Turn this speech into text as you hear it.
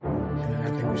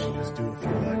we should just do it for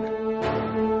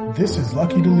like, this is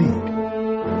Lucky to Lead.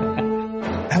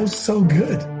 That was so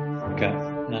good. Okay.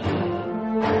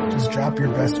 Just drop your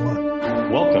best one.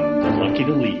 Welcome to Lucky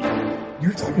to Lead.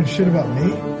 You're talking shit about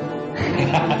me?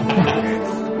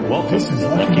 Welcome This is to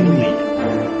Lucky to Lead.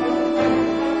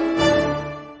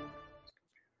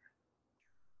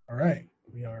 All right.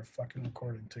 We are fucking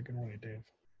recording. Take it away, Dave.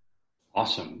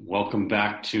 Awesome. Welcome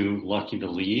back to Lucky to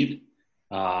Lead.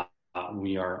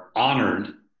 We are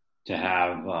honored to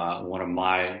have one of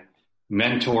my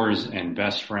mentors and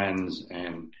best friends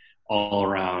and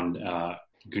all-around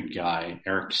good guy,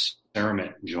 Eric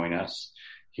Saramet, join us.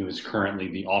 He was currently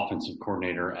the offensive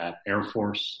coordinator at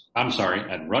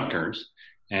at Rutgers,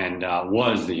 and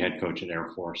was the head coach at Air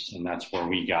Force, and that's where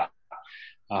we got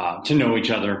to know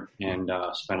each other and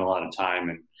spent a lot of time,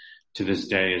 and to this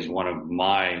day is one of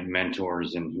my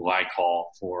mentors and who I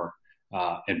call for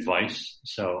advice.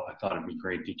 So I thought it'd be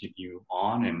great to get you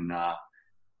on and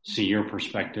see your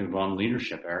perspective on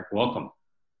leadership. Eric, welcome.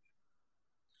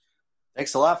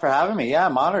 Thanks a lot for having me. Yeah,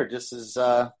 I'm honored. This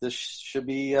should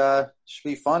be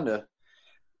fun to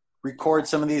record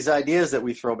some of these ideas that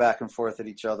we throw back and forth at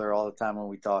each other all the time when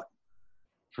we talk.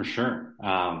 For sure.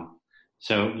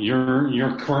 So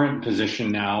your current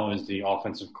position now is the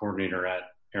offensive coordinator at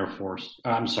Air Force.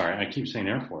 I'm sorry, I keep saying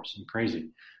Air Force. I'm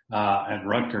crazy. At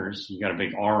Rutgers, you got a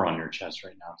big R on your chest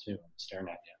right now too. I'm staring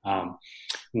at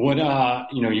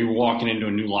you. You're walking into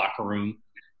a new locker room.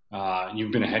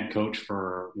 You've been a head coach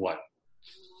for what,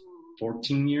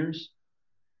 14 years?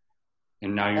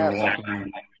 And now you're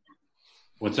walking.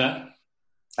 What's that?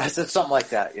 I said something like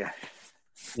that. Yeah.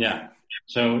 Yeah.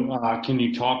 So can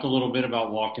you talk a little bit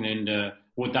about walking into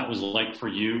what that was like for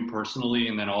you personally,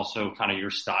 and then also kind of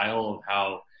your style of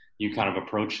how you kind of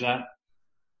approach that?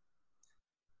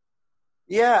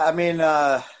 Yeah, I mean,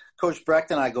 Coach Brecht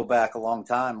and I go back a long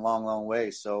time, long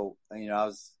way. So, I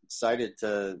was excited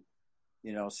to,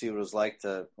 see what it was like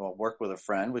to work with a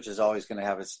friend, which is always going to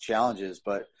have its challenges,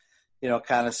 but,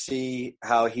 kind of see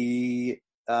how he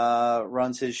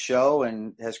runs his show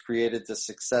and has created the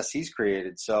success he's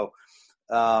created. So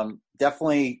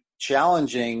definitely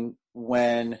challenging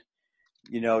when,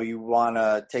 you want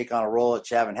to take on a role that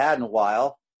you haven't had in a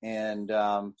while. And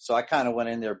so I kind of went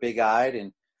in there big-eyed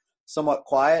and somewhat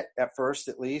quiet at first,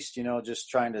 at least, just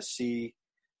trying to see,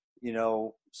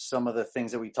 some of the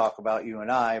things that we talk about, you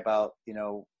and I, about,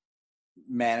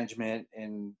 management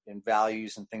and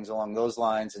values and things along those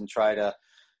lines, and try to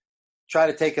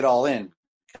take it all in,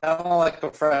 kind of like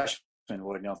a freshman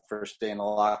would, first day in the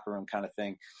locker room kind of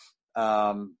thing.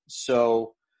 Trying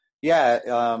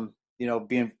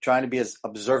to be as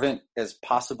observant as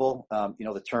possible.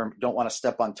 The term "don't want to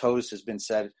step on toes" has been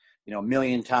said, a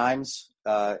million times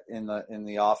in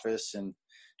the office and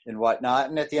whatnot.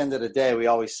 And at the end of the day, we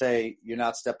always say you're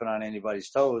not stepping on anybody's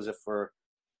toes if we're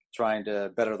trying to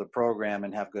better the program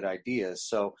and have good ideas.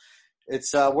 So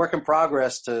it's a work in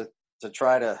progress to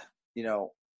try to,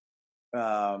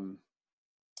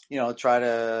 try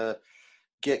to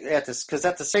get at this, because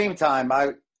at the same time,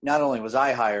 not only was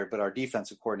I hired, but our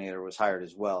defensive coordinator was hired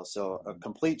as well. So a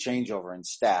complete changeover in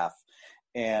staff.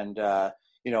 And,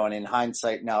 and in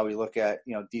hindsight, now we look at,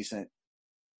 decent,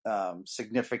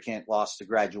 significant loss to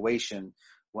graduation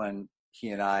when he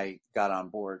and I got on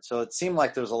board. So it seemed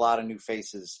like there was a lot of new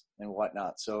faces and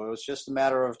whatnot. So it was just a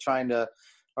matter of trying to,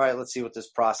 all right, let's see what this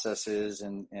process is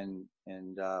and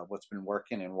what's been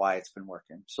working and why it's been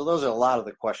working. So those are a lot of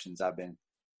the questions I've been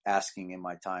asking in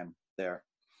my time there.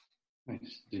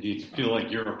 Nice. Did you feel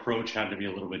like your approach had to be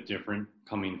a little bit different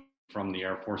coming from the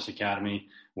Air Force Academy,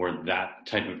 where that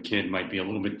type of kid might be a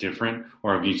little bit different?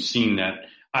 Or have you seen that?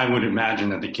 I would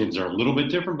imagine that the kids are a little bit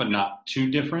different, but not too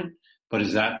different. But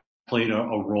has that played a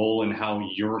role in how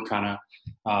your kind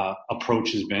of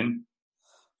approach has been?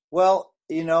 Well,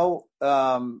 I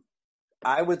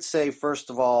would say, first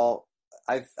of all,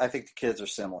 I think the kids are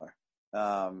similar.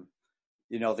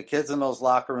 The kids in those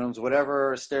locker rooms,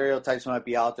 whatever stereotypes might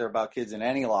be out there about kids in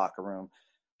any locker room,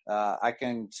 I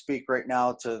can speak right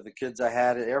now to the kids I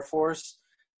had at Air Force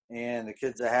and the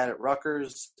kids I had at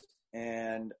Rutgers,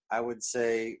 and I would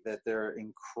say that they're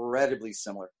incredibly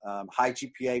similar. High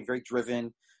GPA, very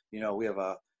driven. We have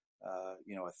a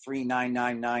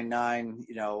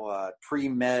 3.9999,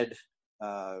 pre-med,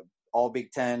 all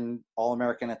Big Ten,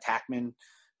 All-American attackman.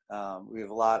 We have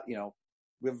a lot, we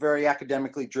have very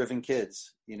academically driven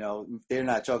kids. They're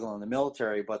not juggling the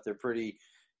military, but they're pretty,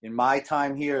 in my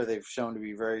time here, they've shown to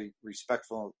be very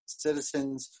respectful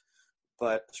citizens,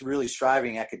 but really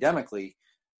striving academically,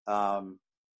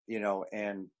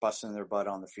 and busting their butt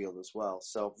on the field as well.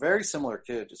 So very similar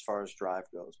kid as far as drive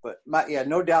goes. But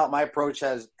no doubt my approach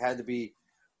has had to be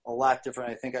a lot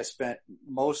different. I think I spent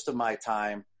most of my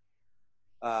time,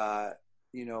 at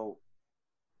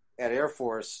Air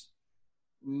Force,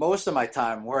 most of my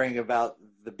time worrying about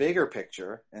the bigger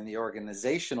picture and the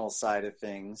organizational side of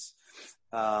things.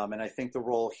 And I think the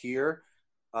role here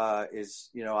is,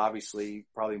 obviously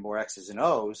probably more X's and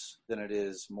O's than it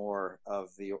is more of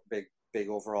the big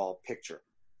overall picture.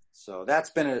 So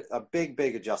that's been a big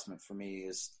adjustment for me,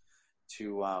 is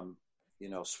to,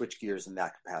 switch gears in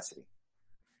that capacity.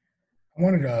 I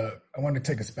wanted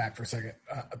to take us back for a second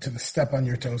to the step on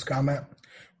your toes comment,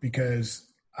 because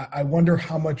I wonder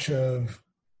how much of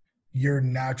your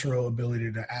natural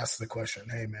ability to ask the question,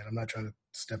 hey man, I'm not trying to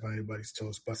step on anybody's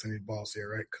toes, bust any balls here,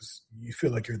 right? Because you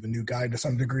feel like you're the new guy to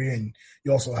some degree, and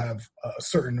you also have a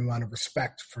certain amount of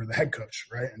respect for the head coach,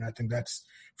 right? And I think that's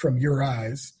from your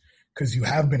eyes, because you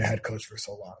have been a head coach for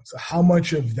so long. So how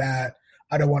much of that,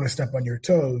 I don't want to step on your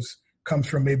toes, comes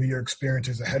from maybe your experience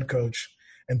as a head coach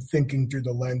and thinking through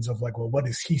the lens of like, well, what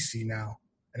does he see now?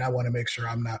 And I want to make sure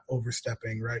I'm not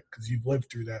overstepping, right? Because you've lived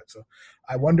through that. So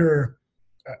I wonder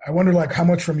like how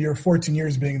much from your 14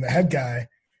 years being the head guy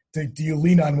do you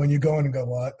lean on when you go in and go,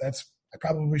 well, I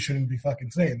probably shouldn't be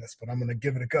fucking saying this, but I'm going to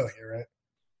give it a go here, right?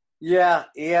 Yeah.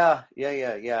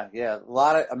 A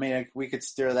lot of, we could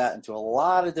steer that into a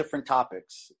lot of different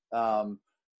topics.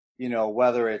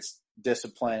 Whether it's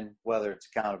discipline, whether it's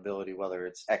accountability, whether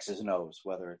it's X's and O's,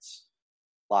 whether it's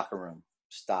locker room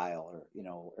style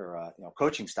or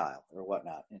coaching style or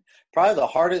whatnot. And probably the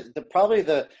hardest,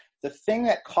 the thing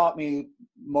that caught me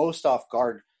most off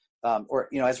guard,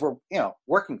 as we're,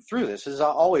 working through this, is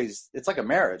always, it's like a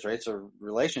marriage, right? It's a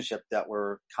relationship that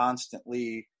we're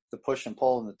constantly the push and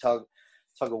pull and the tug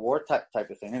of war type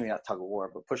of thing. Maybe not tug of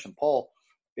war, but push and pull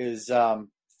is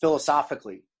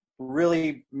philosophically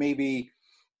really, maybe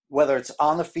whether it's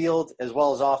on the field as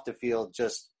well as off the field,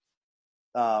 just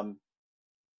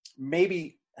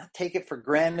maybe take it for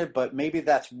granted, but maybe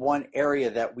that's one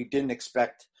area that we didn't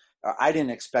expect, or I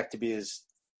didn't expect to be as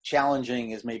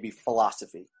challenging as maybe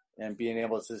philosophy, and being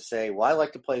able to say, well, I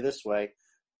like to play this way.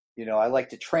 I like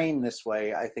to train this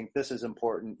way. I think this is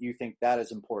important. You think that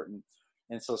is important.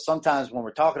 And so sometimes when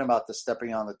we're talking about the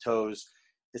stepping on the toes,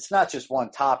 it's not just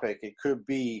one topic. It could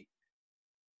be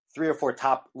 3 or 4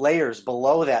 top layers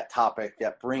below that topic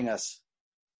that bring us.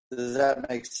 Does that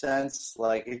make sense?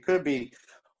 Like it could be,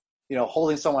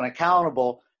 holding someone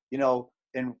accountable,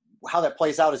 and how that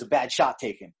plays out is a bad shot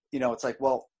taken. It's like,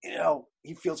 well,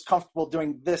 he feels comfortable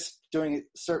doing it a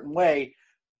certain way,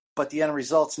 but the end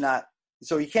result's not.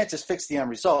 So you can't just fix the end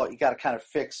result. You got to kind of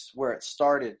fix where it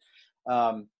started.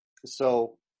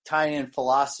 So tying in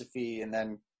philosophy and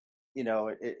then,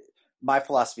 my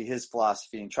philosophy, his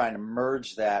philosophy, and trying to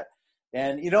merge that.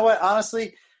 And you know what,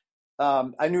 honestly,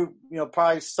 I knew,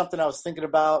 probably something I was thinking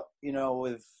about,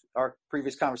 with our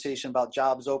previous conversation about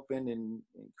jobs open and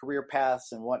career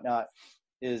paths and whatnot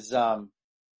is,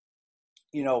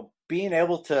 being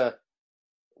able to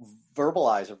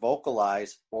verbalize or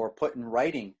vocalize or put in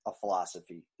writing a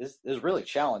philosophy is really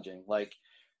challenging. Like,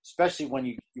 especially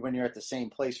when you're at the same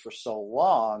place for so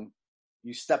long,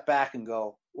 you step back and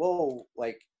go, whoa,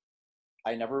 like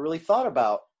I never really thought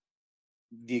about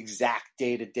the exact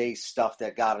day-to-day stuff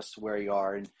that got us to where you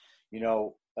are. And,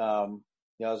 I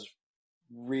was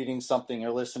reading something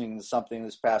or listening to something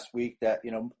this past week that,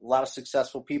 a lot of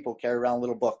successful people carry around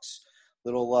little books,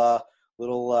 little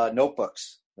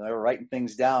notebooks. They were writing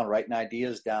things down, writing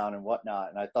ideas down and whatnot.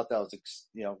 And I thought that was,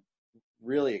 it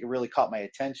really caught my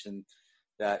attention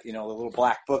that, the little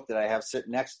black book that I have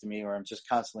sitting next to me where I'm just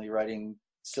constantly writing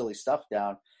silly stuff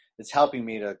down. It's helping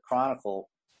me to chronicle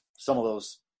some of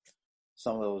those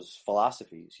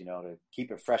philosophies, to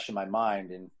keep it fresh in my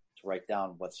mind and to write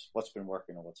down what's been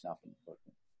working and what's not been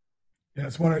working. Yeah,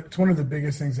 it's one of the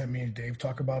biggest things that me and Dave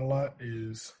talk about a lot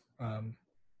is,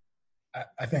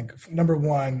 I think number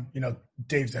one,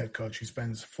 Dave's the head coach. He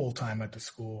spends full time at the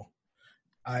school.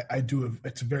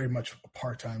 It's very much a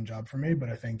part-time job for me, but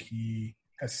I think he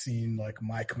has seen like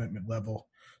my commitment level.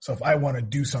 So if I want to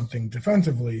do something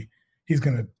defensively, he's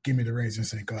going to give me the reins and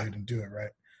say, go ahead and do it.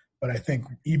 Right. But I think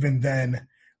even then,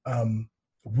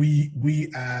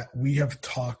 we have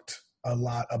talked a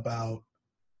lot about,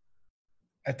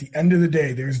 at the end of the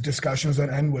day, there's discussions that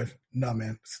end with, no,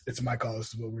 man, it's my call.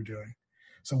 This is what we're doing.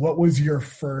 So what was your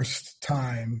first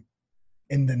time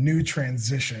in the new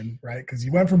transition, right? Because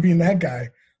you went from being the head guy,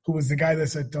 who was the guy that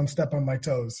said, don't step on my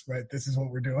toes, right? This is what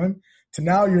we're doing, to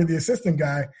now you're the assistant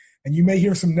guy, and you may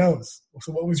hear some no's.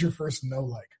 So what was your first no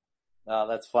like? Oh,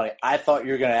 that's funny. I thought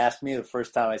you were going to ask me the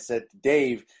first time I said to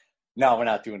Dave, no, we're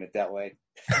not doing it that way.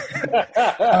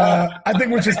 I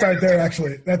think we should start there,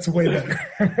 actually. That's way better.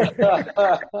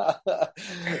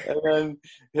 And then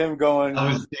him going.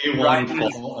 I was day one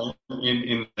fall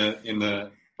in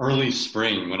the early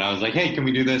spring when I was like, hey, can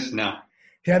we do this? No.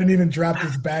 He hadn't even dropped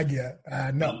his bag yet.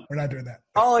 No, we're not doing that.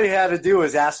 All he had to do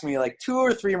was ask me like 2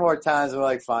 or 3 more times. I'm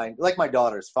like, fine. Like my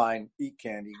daughter's fine. Eat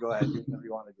candy. Go ahead. Do whatever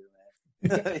you want to do,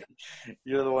 man.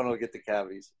 You're the one who'll get the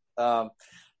cavities.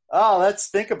 Let's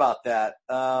think about that.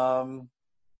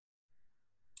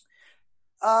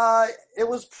 It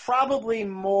was probably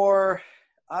more,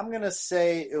 I'm going to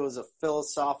say it was a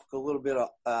philosophical, little bit of,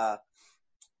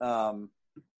 I'm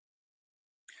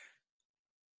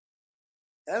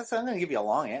going to give you a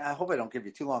long answer. I hope I don't give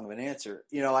you too long of an answer.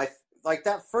 You know, I like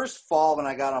that first fall when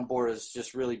I got on board is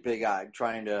just really big-eyed,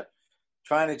 trying to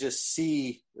just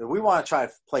see. We want to try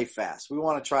to play fast. We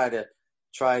want to try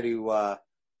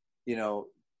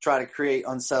to create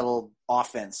unsettled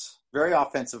offense, very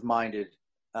offensive-minded.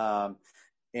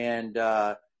 And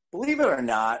believe it or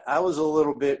not, I was a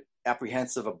little bit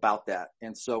apprehensive about that.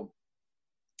 And so,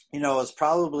 you know, it's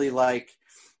probably like,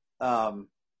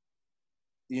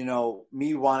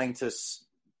 me wanting to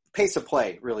pace of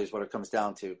play really is what it comes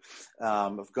down to,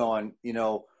 of going, you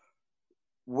know,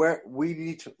 where we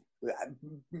need to,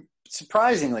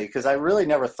 surprisingly, because I really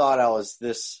never thought I was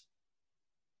this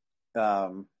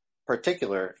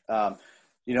particular,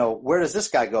 you know, where does this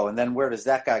guy go? And then where does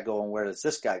that guy go? And where does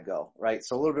this guy go? Right.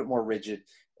 So a little bit more rigid.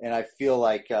 And I feel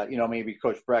like, maybe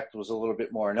Coach Brecht was a little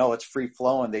bit more, no, it's free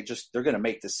flowing. They're going to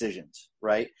make decisions.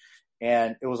 Right.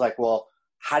 And it was like, well,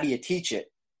 how do you teach it?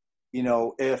 You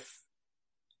know, if,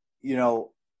 you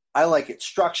know, I like it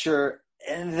structure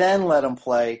and then let them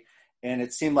play. And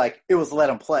it seemed like it was let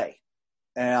them play.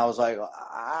 And I was like,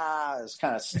 it's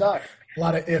kind of stuck. A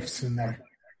lot of ifs in there.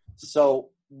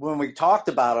 So when we talked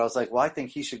about it, I was like, well, I think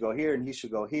he should go here and he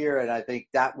should go here. And I think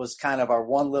that was kind of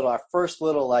our first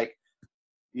little, like,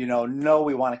 you know, no,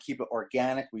 we want to keep it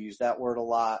organic. We use that word a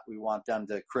lot. We want them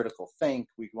to critical think.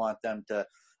 We want them to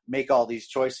make all these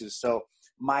choices. So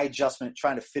my adjustment,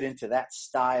 trying to fit into that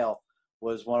style,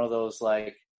 was one of those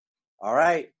like, all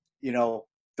right, you know,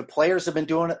 the players have been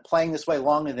playing this way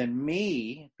longer than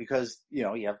me, because, you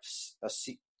know, you have a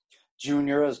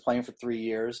junior is playing for 3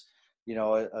 years,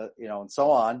 and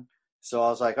so on. So I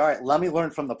was like, all right, let me learn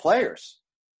from the players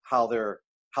how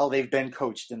they've been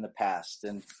coached in the past.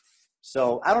 And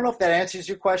so I don't know if that answers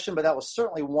your question, but that was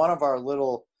certainly one of our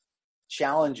little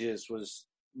challenges, was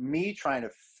me trying to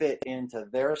fit into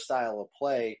their style of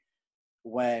play,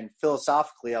 when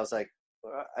philosophically I was like,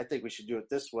 I think we should do it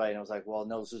this way. And I was like, well,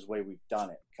 no, this is the way we've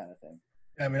done it, kind of thing.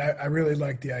 I mean, I really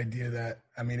like the idea that,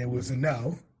 I mean, it was a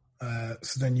no.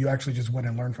 So then you actually just went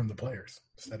and learned from the players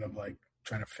instead of like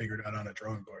trying to figure it out on a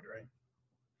drawing board, right?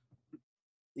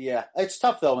 Yeah. It's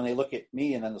tough though, when they look at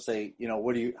me and then they'll say, you know,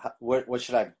 what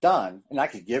should I have done? And I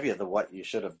could give you what you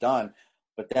should have done,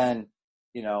 but then,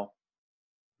 you know,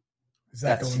 is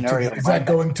that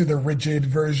going to the rigid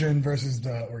version versus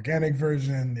the organic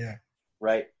version? Yeah.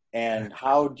 Right. And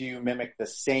how do you mimic the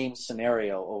same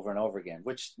scenario over and over again,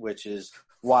 which is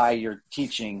why you're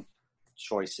teaching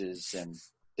choices and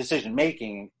decision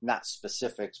making, not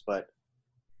specifics, but,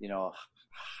 you know,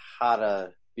 how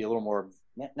to be a little more,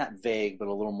 not vague, but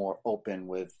a little more open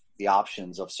with the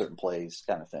options of certain plays,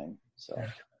 kind of thing. So,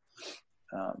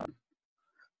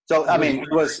 I mean,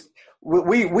 it was,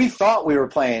 we thought we were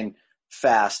playing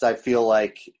fast. I feel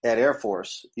like at Air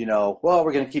Force, you know, well,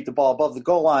 we're going to keep the ball above the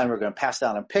goal line. We're going to pass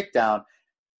down and pick down.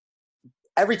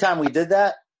 Every time we did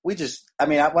that,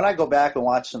 when I go back and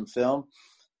watch some film,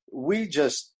 we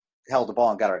just held the ball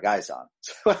and got our guys on.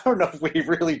 So I don't know if we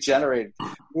really generated.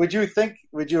 Would you agree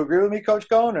with me, Coach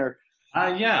Cohn, or?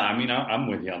 Yeah, I mean, I'm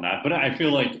with you on that. But I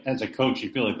feel like as a coach,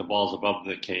 you feel like the ball's above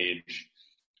the cage.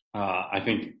 I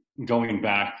think going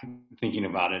back, thinking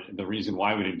about it, the reason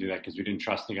why we didn't do that, because we didn't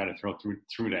trust the guy to throw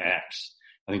through to X.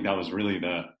 I think that was really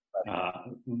the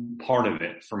part of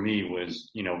it for me, was,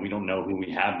 you know, we don't know who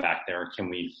we have back there. Can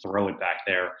we throw it back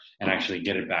there and actually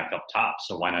get it back up top?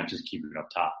 So why not just keep it up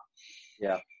top?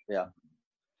 Yeah, yeah.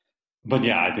 But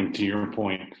yeah, I think to your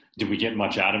point, did we get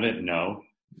much out of it? No.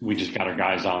 We just got our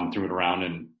guys on, threw it around,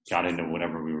 and got into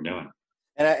whatever we were doing.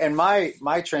 And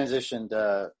my transition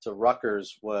to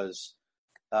Rutgers was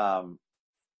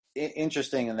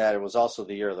interesting in that it was also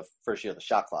the first year of the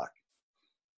shot clock.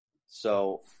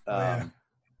 So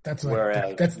that's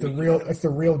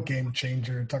the real game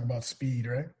changer. Talk about speed,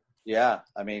 right? Yeah,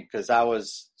 I mean, because I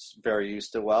was very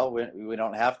used to, well, we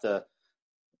don't have to,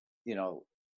 you know,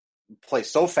 play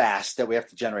so fast that we have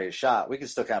to generate a shot. We can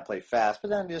still kind of play fast, but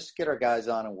then just get our guys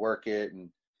on and work it, and,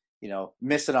 you know,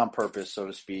 miss it on purpose, so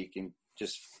to speak, and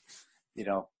just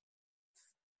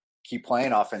keep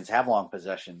playing offense, have long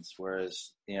possessions.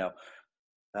 Whereas,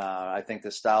 I think the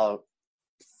style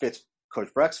fits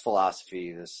Coach Brecht's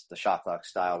philosophy, the shot clock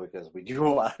style, because we do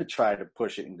want to try to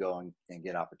push it and go and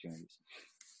get opportunities.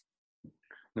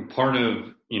 And part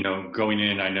of, going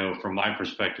in, I know from my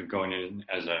perspective, going in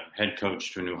as a head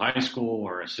coach to a new high school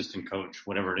or assistant coach,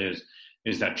 whatever it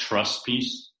is that trust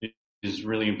piece is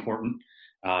really important.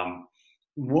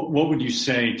 What would you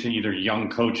say to either young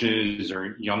coaches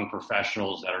or young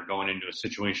professionals that are going into a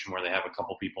situation where they have a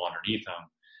couple people underneath them,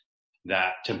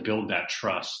 that to build that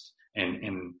trust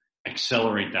and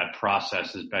accelerate that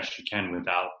process as best you can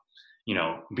without,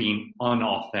 being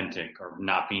unauthentic or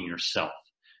not being yourself?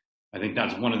 I think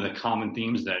that's one of the common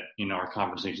themes that in our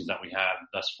conversations that we have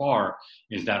thus far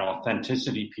is that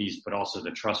authenticity piece, but also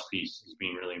the trust piece is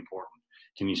being really important.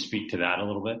 Can you speak to that a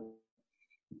little bit?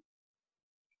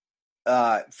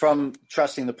 From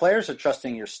trusting the players or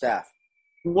trusting your staff?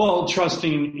 Well,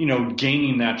 trusting,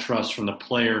 gaining that trust from the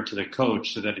player to the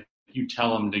coach, so that if you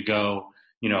tell them to go,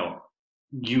 you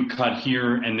cut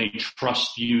here, and they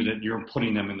trust you that you're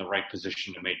putting them in the right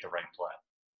position to make the right play.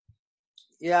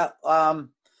 Yeah.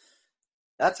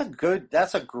 That's a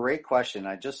great question.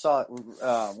 I just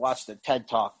watched a TED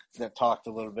Talk that talked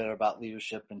a little bit about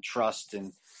leadership and trust,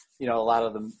 and a lot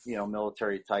of the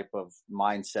military type of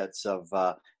mindsets of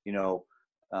the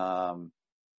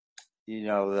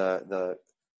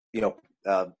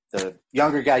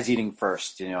younger guys eating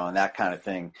first, and that kind of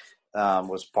thing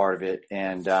was part of it,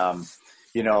 and and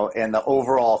the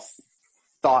overall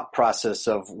thought process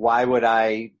of why would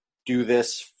I do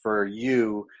this for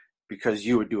you because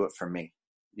you would do it for me.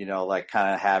 Like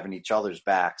kind of having each other's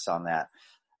backs on that.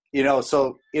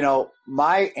 So,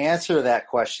 my answer to that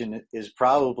question is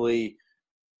probably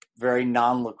very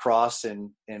non-lacrosse and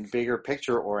bigger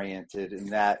picture oriented, in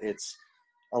that it's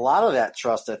a lot of that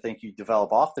trust I think you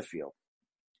develop off the field.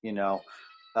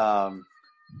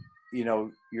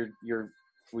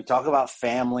 We talk about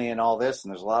family and all this,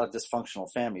 and there's a lot of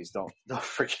dysfunctional families. Don't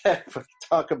forget, we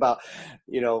talk about,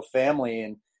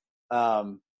 family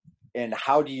and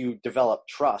how do you develop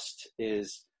trust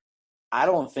is, I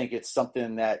don't think it's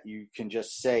something that you can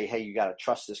just say, hey, you got to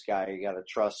trust this guy. You got to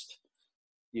trust,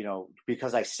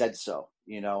 because I said so.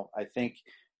 I think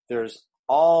there's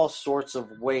all sorts of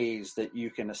ways that you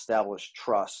can establish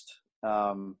trust.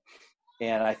 And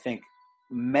I think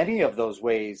many of those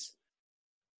ways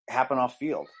happen off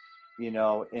field,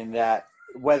 in that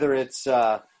whether it's,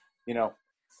 a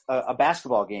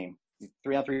basketball game,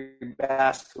 3-on-3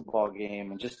 basketball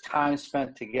game, and just time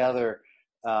spent together,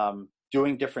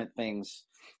 doing different things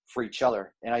for each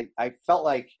other. And I felt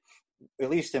like, at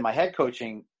least in my head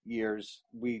coaching years,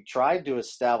 we tried to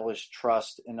establish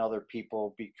trust in other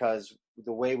people, because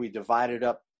the way we divided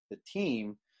up the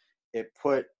team, it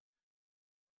put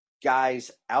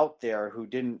guys out there who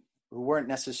weren't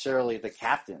necessarily the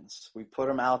captains. We put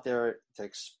them out there to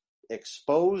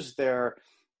expose their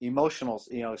emotionals,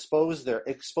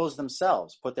 expose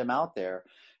themselves, put them out there.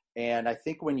 And I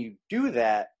think when you do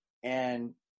that,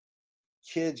 and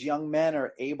young men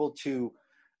are able to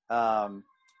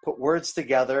put words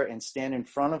together and stand in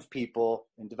front of people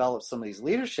and develop some of these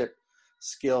leadership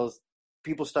skills,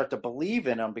 people start to believe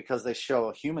in them because they show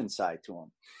a human side to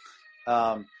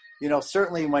them.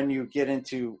 Certainly when you get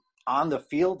into on the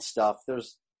field stuff,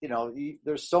 there's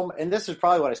so, and this is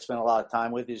probably what I spent a lot of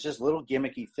time with, is just little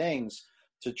gimmicky things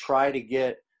to try to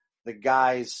get the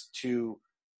guys to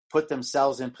put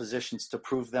themselves in positions to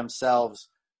prove themselves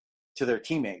to their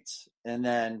teammates. And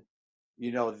then,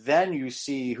 then you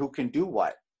see who can do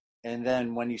what. And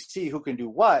then when you see who can do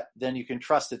what, then you can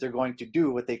trust that they're going to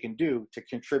do what they can do to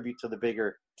contribute to the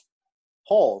bigger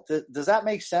whole. Does that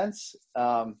make sense?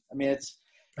 It's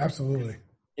absolutely.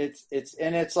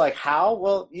 It's like, how?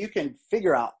 Well, you can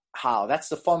figure out how. That's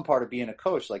the fun part of being a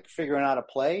coach, like figuring out a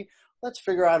play. Let's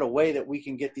figure out a way that we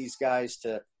can get these guys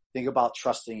to think about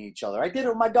trusting each other. I did it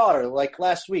with my daughter like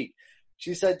last week.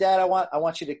 She said, Dad, I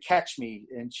want you to catch me.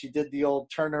 And she did the old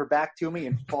turn her back to me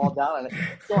and fall down. And it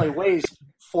only weighs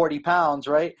 40 pounds,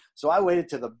 right? So I waited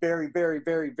to the very, very,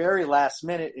 very, very last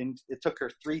minute, and it took her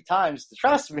 3 times to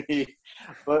trust me.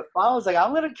 But I was like,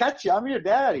 I'm going to catch you. I'm your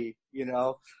daddy,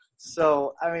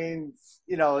 So, I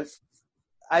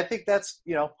think that's,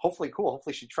 hopefully cool.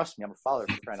 Hopefully she trusts me. I'm a father,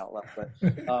 for crying out loud.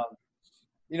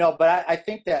 But, I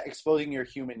think that exposing your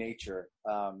human nature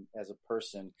as a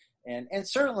person, and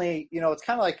certainly, it's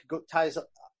kind of like ties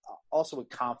also with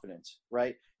confidence,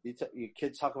 right? You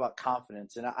kids talk about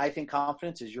confidence, and I think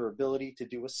confidence is your ability to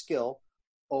do a skill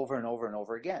over and over and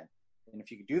over again. And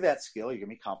if you can do that skill, you're gonna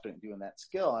be confident in doing that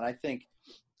skill. And I think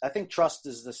trust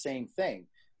is the same thing.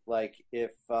 Like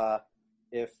if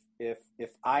if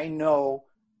I know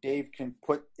Dave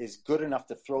is good enough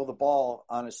to throw the ball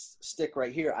on a stick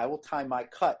right here, I will time my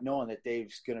cut knowing that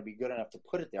Dave's going to be good enough to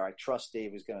put it there. I trust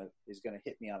Dave is going to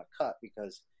hit me on a cut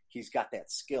because he's got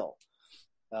that skill.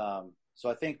 So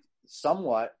I think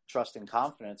somewhat trust and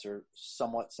confidence are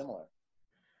somewhat similar.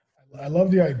 I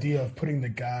love the idea of putting the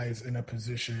guys in a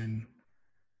position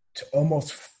to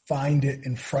almost find it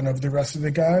in front of the rest of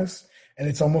the guys. And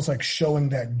it's almost like showing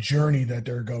that journey that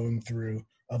they're going through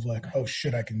of like, oh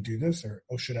shit, I can do this, or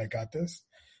oh shit, I got this.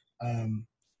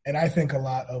 And I think a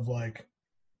lot of like,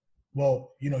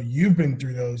 well, you know, you've been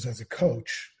through those as a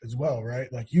coach as well,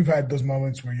 right? Like you've had those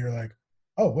moments where you're like,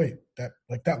 oh wait,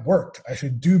 that worked. I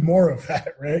should do more of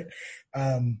that, right?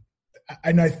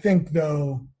 And I think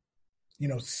though, you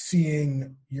know,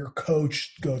 seeing your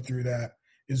coach go through that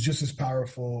is just as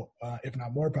powerful, if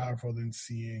not more powerful, than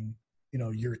seeing, you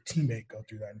know, your teammate go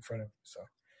through that in front of you. So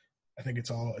I think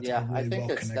it's all really I think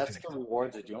well connected. That's the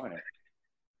rewards of doing it,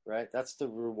 right? That's the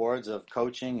rewards of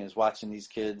coaching, is watching these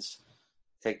kids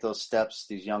take those steps,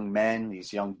 these young men,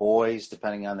 these young boys,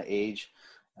 depending on the age,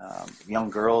 young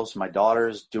girls, my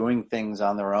daughters, doing things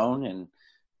on their own.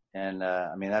 And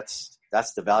I mean, that's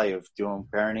the value of doing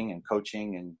parenting and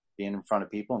coaching and being in front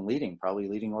of people and probably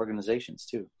leading organizations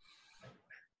too.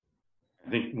 I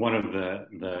think one of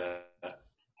the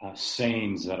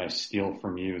sayings that I steal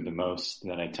from you the most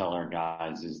that I tell our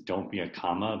guys is don't be a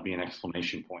comma, be an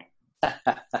exclamation point.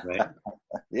 Right?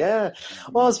 Yeah.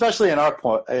 Well, especially in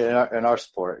our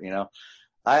sport, you know,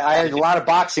 I had a lot of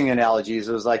boxing analogies.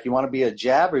 It was like, you want to be a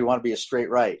jab or you want to be a straight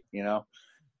right, you know?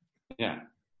 Yeah.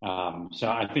 So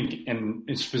I think, and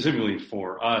specifically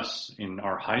for us in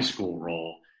our high school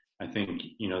role, I think,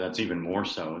 you know, that's even more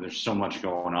so. There's so much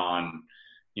going on,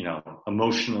 you know,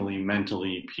 emotionally,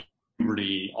 mentally,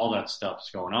 puberty, all that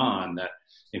stuff's going on, that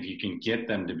if you can get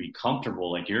them to be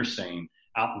comfortable, like you're saying,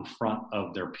 out in front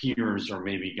of their peers or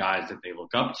maybe guys that they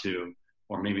look up to,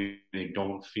 or maybe they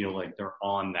don't feel like they're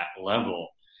on that level,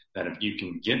 that if you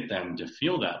can get them to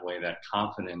feel that way, that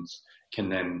confidence can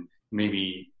then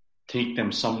maybe take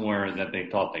them somewhere that they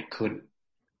thought they couldn't,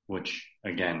 which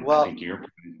again, I think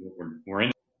we're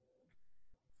in.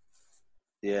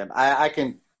 Yeah, I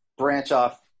can branch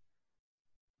off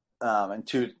and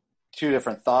two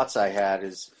different thoughts I had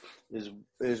is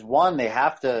one, they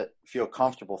have to feel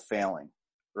comfortable failing,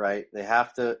 right? They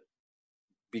have to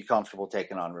be comfortable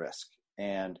taking on risk.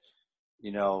 And,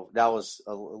 you know, that was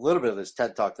a little bit of this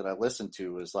TED Talk that I listened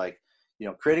to, was like, you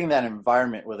know, creating that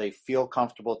environment where they feel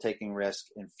comfortable taking risk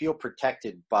and feel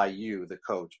protected by you, the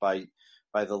coach, by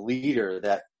the leader,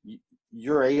 that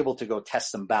you're able to go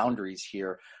test some boundaries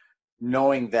here,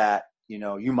 knowing that, you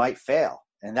know, you might fail,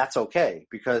 and that's okay,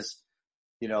 because,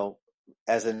 you know,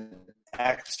 as an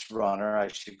ex-runner, I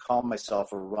should call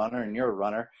myself a runner, and you're a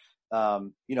runner.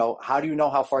 You know, how do you know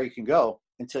how far you can go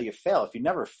until you fail? If you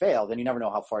never fail, then you never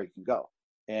know how far you can go.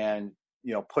 And,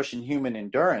 you know, pushing human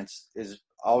endurance has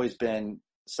always been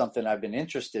something I've been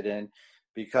interested in,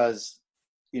 because,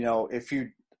 you know, if you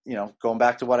know, going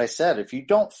back to what I said, if you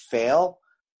don't fail,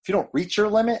 if you don't reach your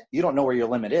limit, you don't know where your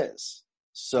limit is.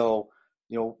 So,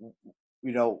 you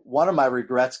know, one of my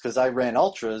regrets, because I ran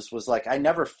ultras, was like, I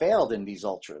never failed in these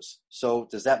ultras. So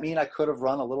does that mean I could have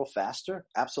run a little faster?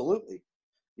 Absolutely.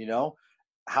 You know,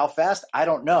 how fast? I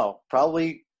don't know.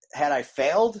 Probably had I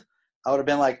failed, I would have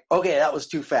been like, okay, that was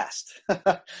too fast.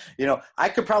 You know, I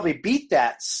could probably beat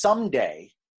that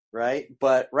someday, right?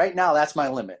 But right now, that's my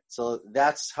limit. So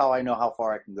that's how I know how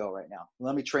far I can go right now.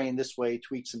 Let me train this way,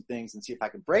 tweak some things, and see if I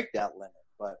can break that limit.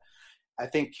 But I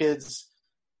think kids,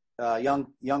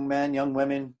 young men, young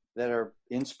women that are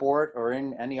in sport or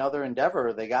in any other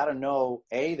endeavor, they got to know,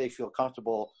 A, they feel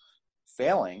comfortable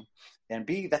failing, and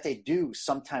B, that they do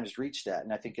sometimes reach that.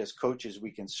 And I think as coaches,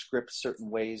 we can script certain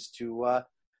ways to,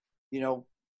 you know,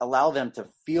 allow them to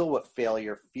feel what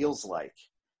failure feels like,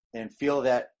 and feel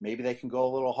that maybe they can go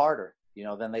a little harder, you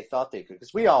know, than they thought they could.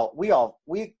 Because we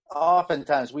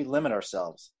oftentimes we limit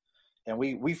ourselves, and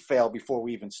we fail before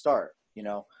we even start, you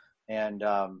know, and,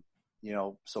 you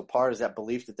know, so part is that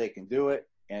belief that they can do it,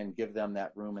 and give them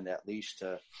that room and that leash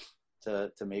to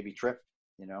maybe trip,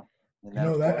 you know. And you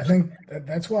know, that, I think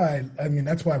that's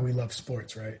why we love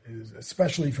sports, right? Is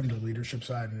especially from the leadership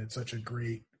side, and it's such a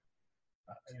great,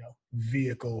 you know,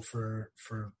 vehicle for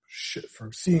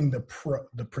seeing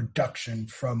the production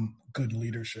from good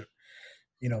leadership,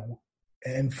 you know,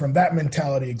 and from that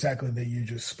mentality exactly that you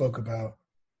just spoke about.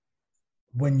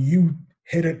 When you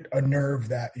hit a nerve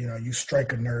that, you know, you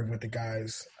strike a nerve with the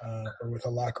guys or with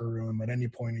a locker room at any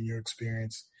point in your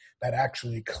experience that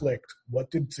actually clicked,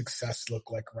 what did success look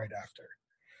like right after?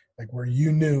 like where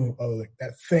you knew, oh, like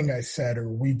that thing I said or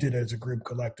we did as a group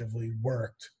collectively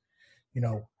worked?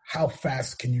 How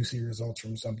fast can you see results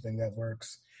from something that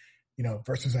works?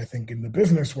 Versus I think in the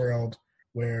business world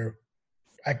where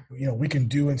we can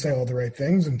do and say all the right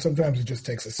things, and sometimes it just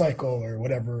takes a cycle or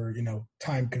whatever,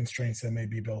 time constraints that may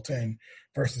be built in.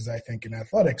 Versus I think in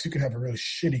athletics, you can have a really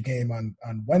shitty game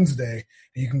on Wednesday,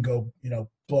 and you can go,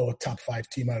 blow a top 5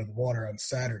 team out of the water on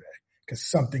Saturday because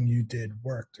something you did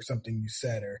worked or something you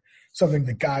said or something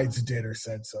the guides did or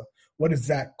said. So what does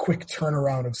that quick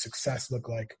turnaround of success look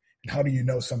like, and how do you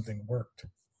know something worked?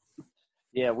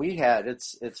 Yeah,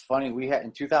 it's funny. We had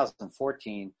in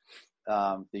 2014,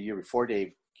 the year before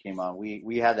Dave came on,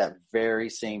 we had that very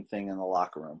same thing in the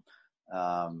locker room.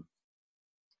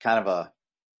 Kind of a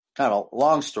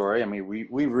long story. I mean,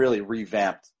 we really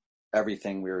revamped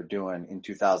everything we were doing in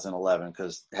 2011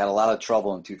 because had a lot of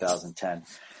trouble in 2010.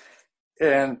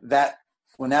 And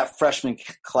when that freshman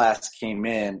class came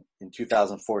in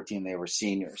 2014, they were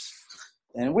seniors,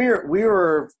 and we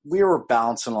were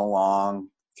bouncing along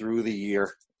through the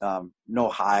year, no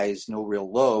highs, no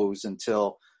real lows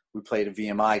until we played a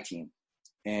VMI team.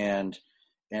 And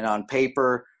on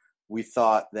paper, we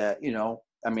thought that,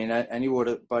 anybody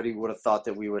would have thought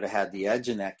that we would have had the edge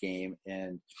in that game.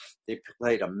 And they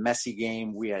played a messy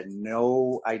game. We had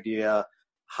no idea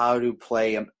how to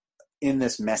play in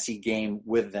this messy game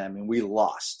with them, and we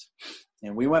lost.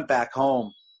 And we went back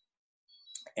home.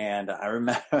 And I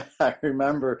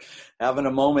remember having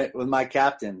a moment with my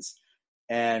captains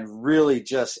and really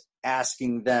just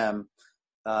asking them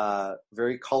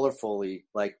very colorfully,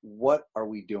 like, what are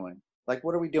we doing? Like,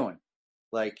 what are we doing?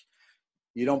 Like,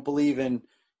 you don't believe in,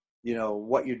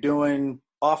 what you're doing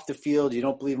off the field. You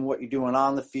don't believe in what you're doing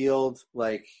on the field.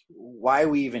 Like, why are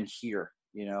we even here?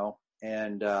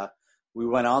 And we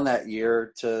went on that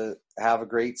year to have a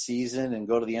great season and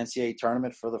go to the NCAA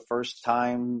tournament for the first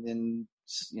time in,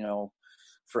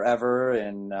 forever,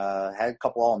 and had a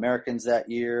couple All-Americans that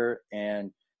year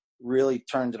and really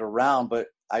turned it around. But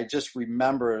I just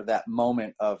remember that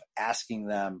moment of asking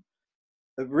them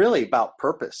really about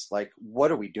purpose. Like,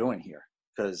 what are we doing here?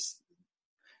 Because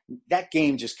that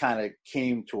game just kind of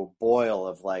came to a boil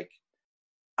of like,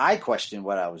 I questioned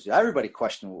what I was doing. Everybody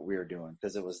questioned what we were doing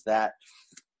because it was that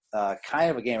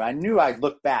kind of a game. I knew I'd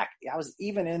look back. I was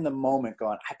even in the moment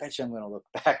going, I bet you I'm going to look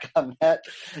back on that,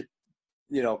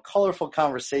 colorful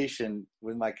conversation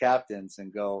with my captains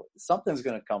and go, something's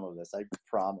going to come of this. I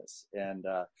promise. And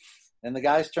the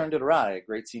guys turned it around. I had a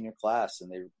great senior class,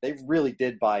 and they really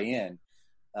did buy in.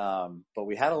 But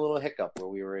we had a little hiccup where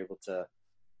we were able to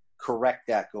correct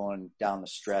that going down the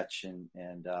stretch, and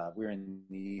we were in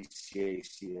the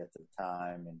ECAC at the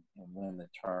time and win the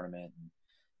tournament,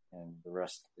 and the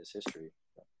rest is history.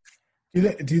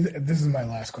 This is my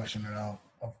last question, and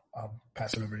I'll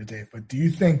pass it over to Dave. But do you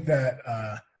think that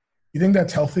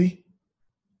that's healthy?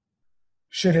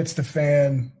 Shit hits the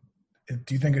fan.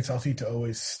 Do you think it's healthy to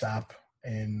always stop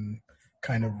and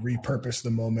kind of repurpose the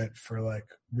moment for like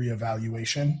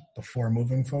reevaluation before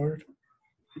moving forward?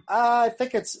 I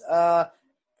think it's I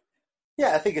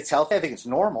think it's healthy. I think it's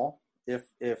normal.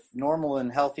 If normal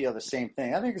and healthy are the same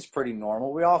thing, I think it's pretty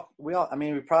normal. We all. I'm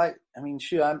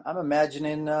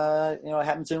imagining, it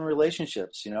happens in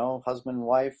relationships, husband and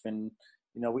wife, and,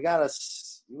 we gotta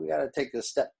take a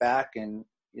step back and,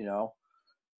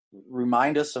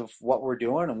 remind us of what we're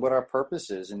doing and what our purpose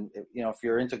is. And, if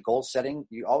you're into goal setting,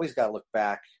 you always got to look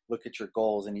back, look at your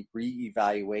goals and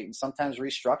reevaluate and sometimes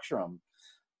restructure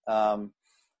them.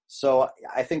 So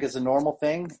I think it's a normal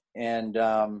thing. And,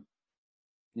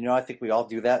 I think we all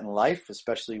do that in life,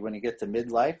 especially when you get to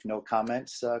midlife. No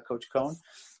comments, Coach Cohn.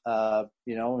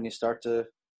 When you start to,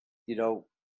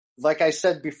 like I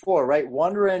said before, right,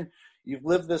 wondering, you've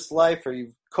lived this life or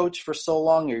you've coached for so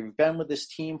long or you've been with this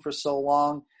team for so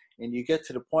long, and you get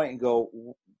to the point and go,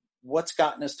 what's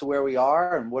gotten us to where we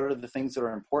are and what are the things that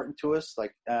are important to us?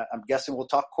 Like, I'm guessing we'll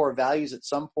talk core values at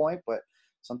some point, but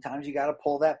sometimes you got to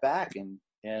pull that back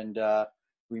and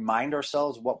remind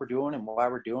ourselves what we're doing and why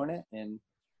we're doing it. And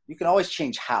you can always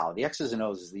change how. The X's and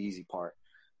O's is the easy part.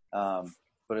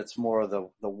 But it's more of the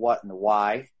what and the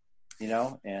why,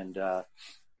 and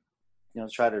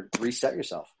try to reset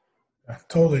yourself. I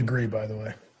totally agree, by the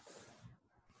way.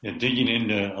 Yeah, digging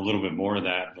into a little bit more of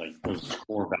that, like those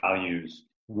core values,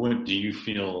 what do you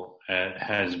feel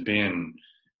has been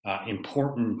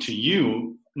important to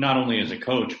you, not only as a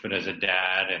coach, but as a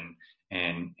dad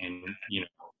and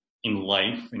in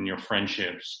life, in your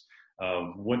friendships?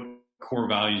 What core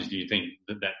values do you think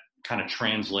that kind of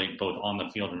translate both on the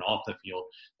field and off the field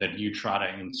that you try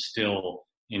to instill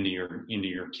into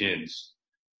your kids?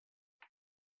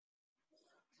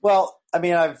 Well, I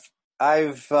mean,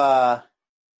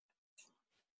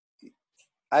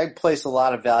 I place a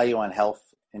lot of value on health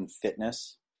and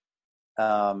fitness.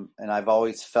 And I've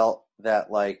always felt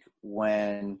that, like,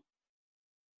 when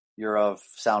you're of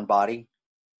sound body,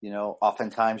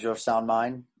 oftentimes you're of sound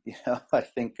mind. I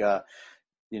think,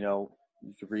 you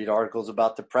could read articles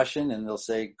about depression and they'll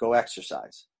say, go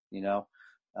exercise.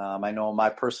 I know in my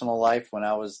personal life, when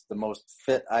I was the most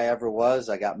fit I ever was,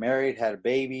 I got married, had a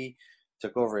baby,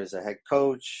 took over as a head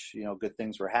coach, good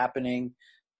things were happening.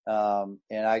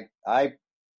 And I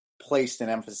placed an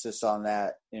emphasis on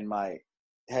that in my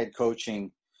head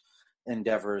coaching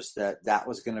endeavors, that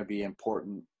was going to be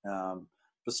important.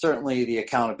 But certainly the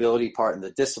accountability part and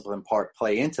the discipline part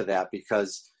play into that,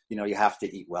 because, you have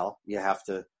to eat well. You have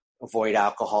to avoid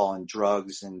alcohol and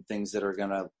drugs and things that are going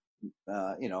to,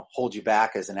 hold you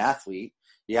back as an athlete.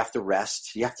 You have to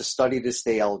rest. You have to study to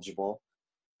stay eligible.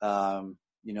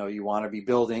 You want to be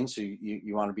building, so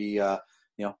you want to be,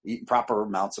 eating proper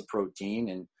amounts of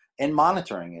protein and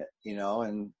monitoring it,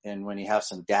 and when you have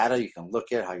some data, you can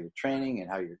look at how you're training and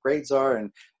how your grades are.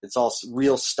 And it's all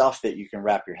real stuff that you can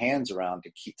wrap your hands around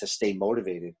to stay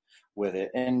motivated with it.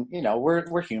 And,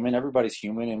 we're human, everybody's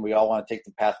human, and we all want to take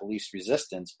the path of least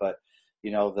resistance. But,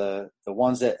 the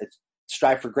ones that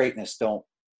strive for greatness don't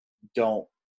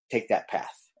take that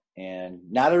path, and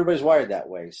not everybody's wired that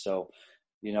way. So,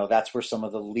 that's where some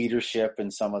of the leadership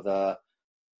and some of the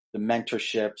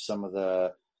mentorship, some of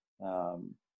the,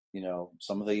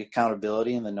 some of the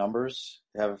accountability and the numbers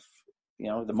have,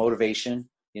 the motivation,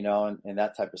 and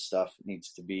that type of stuff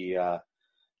needs to be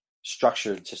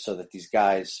structured so that these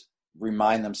guys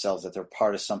remind themselves that they're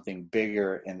part of something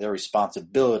bigger, and their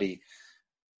responsibility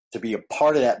to be a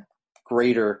part of that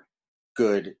greater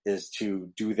good is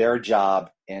to do their job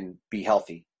and be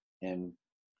healthy and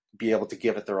be able to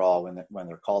give it their all when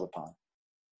they're called upon.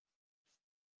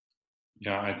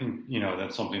 Yeah, I think,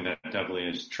 that's something that definitely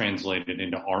is translated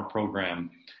into our program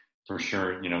for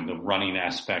sure. The running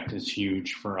aspect is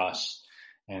huge for us.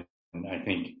 And I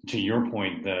think, to your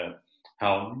point,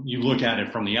 how you look at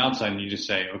it from the outside and you just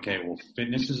say, okay, well,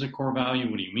 fitness is a core value.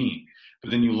 What do you mean?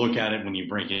 But then you look at it when you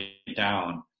break it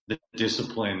down, the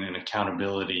discipline and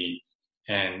accountability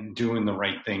and doing the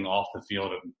right thing off the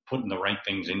field and putting the right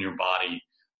things in your body,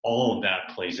 all of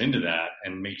that plays into that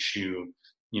and makes you,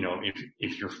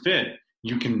 if you're fit,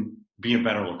 you can be a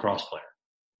better lacrosse player.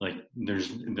 Like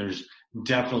there's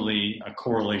definitely a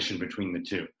correlation between the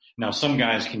two. Now, some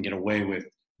guys can get away with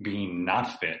being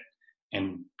not fit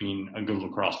and being a good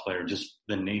lacrosse player, just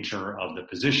the nature of the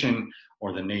position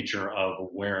or the nature of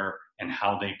where and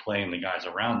how they play and the guys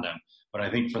around them. But I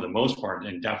think for the most part,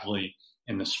 and definitely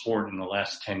in the sport in the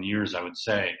last 10 years, I would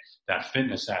say that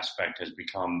fitness aspect has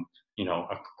become,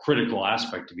 a critical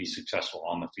aspect to be successful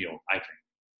on the field, I think.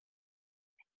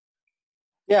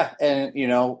 Yeah. And,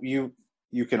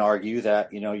 you can argue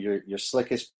that, your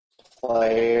slickest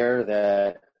player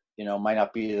that, might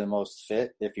not be the most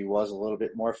fit. If he was a little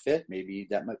bit more fit, maybe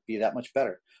that might be that much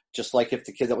better. Just like if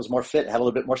the kid that was more fit had a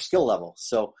little bit more skill level.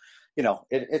 So,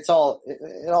 it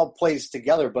all plays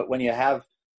together. But when you have,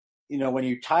 when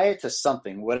you tie it to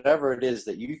something, whatever it is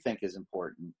that you think is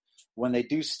important, when they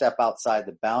do step outside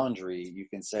the boundary, you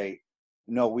can say,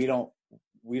 no, we don't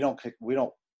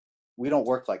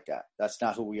work like that. That's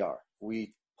not who we are.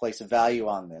 We place a value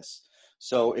on this.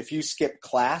 So if you skip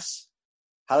class,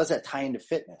 how does that tie into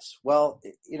fitness? Well,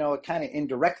 it kind of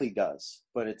indirectly does,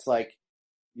 but it's like,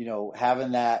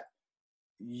 having that,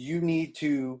 you need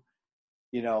to,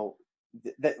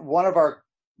 that one of our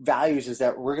values is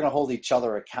that we're going to hold each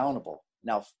other accountable.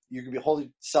 Now, you can be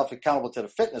holding yourself accountable to the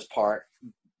fitness part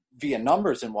via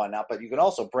numbers and whatnot, but you can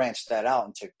also branch that out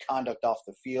into conduct off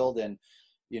the field and,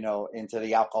 into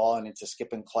the alcohol and into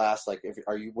skipping class. Like,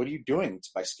 what are you doing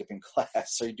by skipping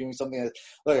class? Are you doing something that,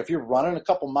 look, if you're running a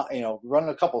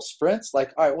couple sprints,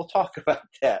 like, all right, we'll talk about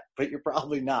that, but you're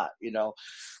probably not,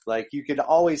 like you can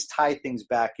always tie things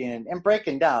back in and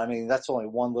breaking down. I mean, that's only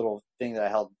one little thing that I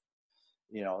held,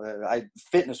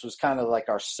 fitness was kind of like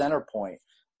our center point,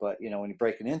 but, when you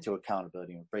break it into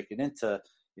accountability and break it into,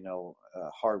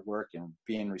 hard work and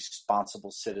being a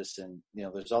responsible citizen,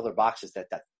 there's other boxes that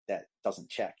doesn't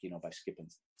check, by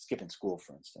skipping school,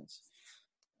 for instance.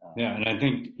 Yeah. And I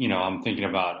think, I'm thinking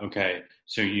about, okay,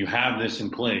 so you have this in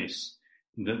place.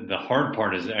 The hard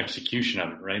part is the execution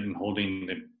of it, right? And holding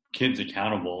the kids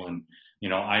accountable. And,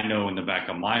 I know in the back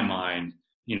of my mind,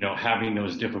 having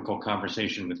those difficult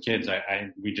conversations with kids,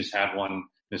 we just had one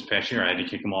this past year. I had to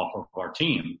kick him off of our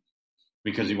team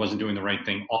because he wasn't doing the right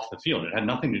thing off the field. It had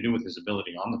nothing to do with his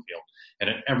ability on the field. It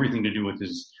had everything to do with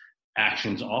his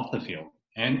actions off the field.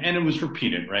 And it was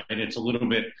repeated, right? It's a little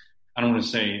bit I don't want to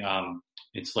say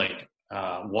it's like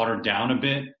watered down a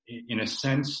bit in a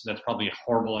sense. That's probably a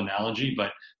horrible analogy,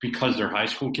 but because they're high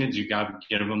school kids, you got to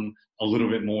give them a little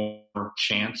bit more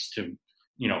chance to,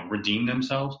 redeem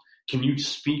themselves. Can you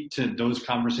speak to those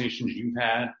conversations you've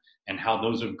had and how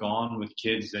those have gone with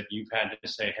kids that you've had to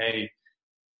say, hey,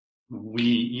 we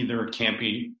either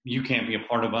you can't be a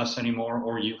part of us anymore,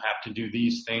 or you have to do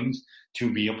these things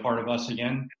to be a part of us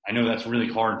again? I know that's really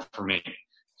hard for me.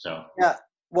 So yeah,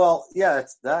 well, yeah,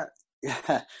 it's that.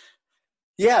 Yeah.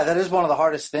 Yeah, that is one of the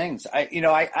hardest things. I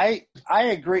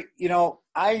agree.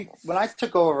 When I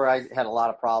took over, I had a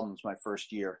lot of problems my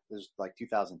first year. It was like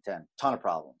 2010, ton of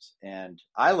problems. And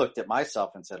I looked at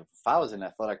myself and said, if I was an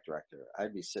athletic director,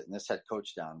 I'd be sitting this head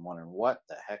coach down wondering, what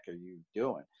the heck are you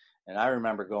doing? And I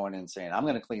remember going in saying, I'm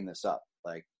going to clean this up.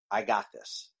 Like, I got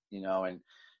this,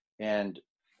 and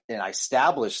I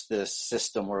established this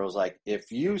system where it was like,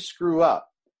 if you screw up,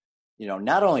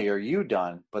 not only are you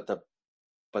done, but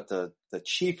the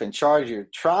chief in charge of your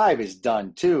tribe is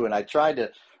done too. And I tried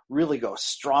to really go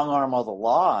strong arm all the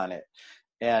law on it.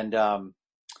 And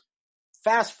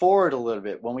fast forward a little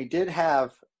bit, when we did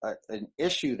have an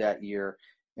issue that year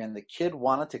and the kid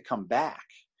wanted to come back,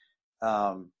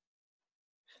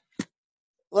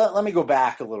 let me go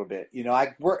back a little bit.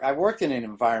 I worked in an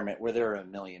environment where there are a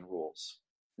million rules.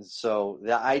 So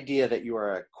the idea that you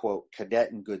are a, quote,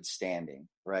 cadet in good standing,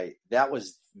 right? That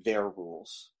was their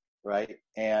rules, right?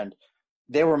 And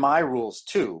they were my rules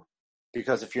too,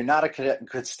 because if you're not a cadet in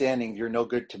good standing, you're no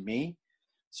good to me.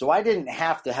 So I didn't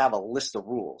have to have a list of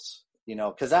rules,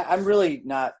 because I'm really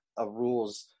not a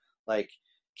rules, like,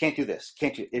 can't do this,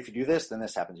 can't you? If you do this, then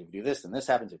this happens. If you do this, then this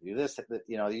happens. If you do this,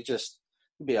 you just,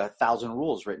 it'd be 1,000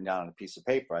 rules written down on a piece of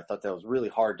paper. I thought that was really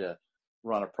hard to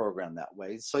run a program that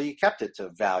way. So you kept it to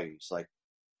values, like,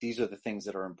 these are the things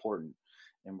that are important,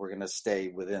 and we're going to stay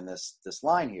within this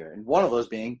line here. And one of those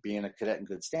being a cadet in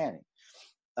good standing.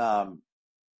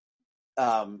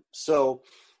 So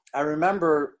I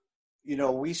remember,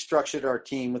 we structured our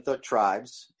team with the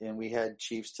tribes, and we had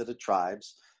chiefs to the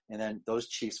tribes, and then those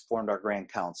chiefs formed our grand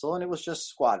council, and it was just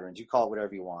squadrons. You call it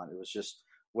whatever you want. It was just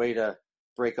a way to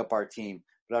break up our team.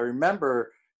 But I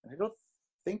remember, I don't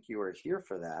think you were here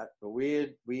for that, but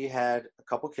we had a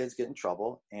couple kids get in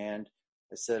trouble, and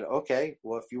I said, okay,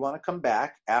 well, if you want to come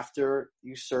back after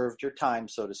you served your time,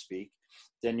 so to speak,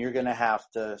 then you're going to have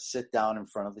to sit down in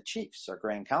front of the chiefs, our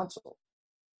grand council.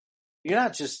 You're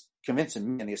not just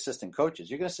convincing me and the assistant coaches.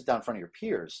 You're going to sit down in front of your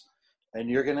peers, and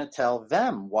you're going to tell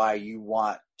them why you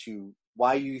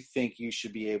think you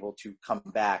should be able to come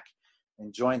back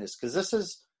and join this. Because this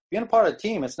is, being a part of the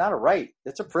team, it's not a right.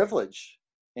 It's a privilege.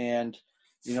 And,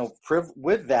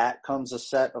 with that comes a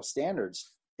set of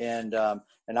standards. And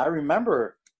I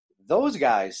remember those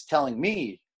guys telling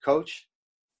me, Coach,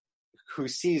 who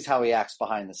sees how he acts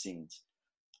behind the scenes,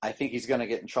 I think he's going to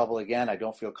get in trouble again. I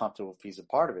don't feel comfortable if he's a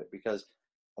part of it, because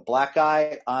a black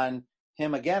eye on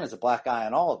him again is a black eye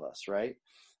on all of us, right?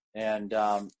 And,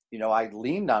 I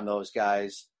leaned on those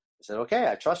guys. I said, okay,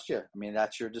 I trust you. I mean,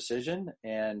 that's your decision.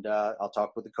 And I'll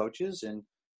talk with the coaches. And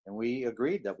we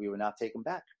agreed that we would not take him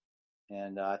back.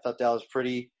 And I thought that was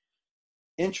pretty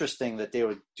interesting that they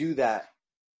would do that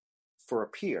for a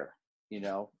peer,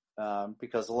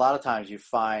 because a lot of times you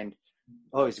find,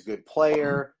 oh, he's a good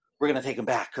player, we're going to take him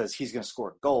back because he's going to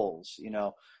score goals,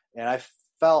 And I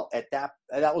felt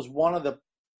that was one of the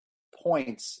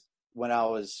points when I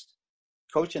was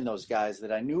coaching those guys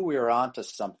that I knew we were onto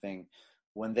something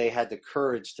when they had the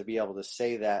courage to be able to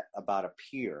say that about a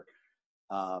peer.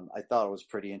 I thought it was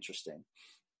pretty interesting.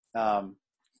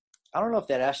 I don't know if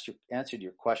that answered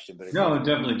your question, but no, it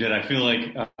definitely did. I feel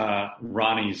like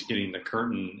Ronnie's getting the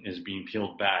curtain is being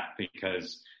peeled back,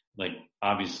 because, like,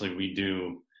 obviously we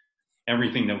do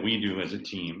everything that we do as a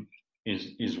team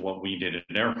is what we did at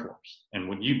Air Force, and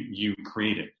what you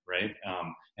created, right?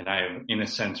 And I have, in a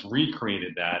sense,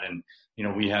 recreated that. And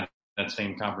we had that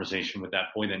same conversation with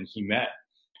that boy. Then he met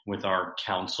with our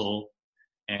council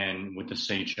and with the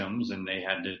sachems, and they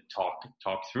had to talk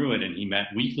through it. And he met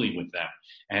weekly with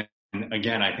them. And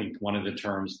again, I think one of the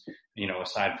terms,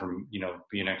 aside from,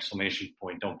 be an exclamation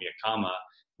point, don't be a comma,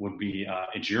 would be,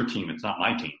 it's your team. It's not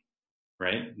my team,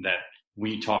 right? That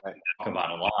we talk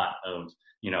about a lot of,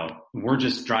 we're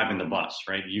just driving the bus,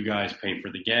 right? You guys pay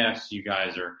for the gas. You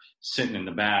guys are sitting in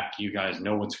the back. You guys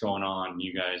know what's going on.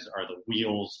 You guys are the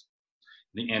wheels,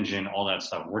 the engine, all that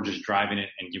stuff. We're just driving it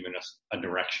and giving us a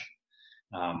direction.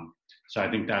 So I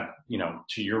think that,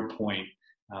 to your point,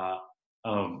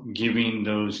 of giving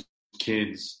those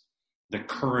kids the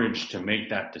courage to make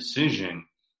that decision,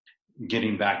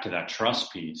 getting back to that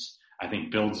trust piece, I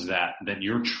think builds that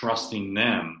you're trusting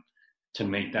them to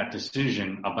make that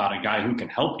decision about a guy who can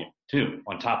help you too,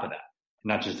 on top of that,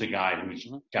 not just a guy who's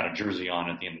got a jersey on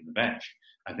at the end of the bench.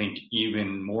 I think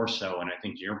even more so, and I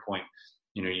think to your point,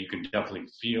 you could definitely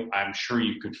feel, I'm sure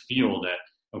you could feel that,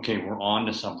 okay, we're on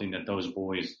to something, that those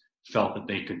boys felt that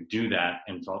they could do that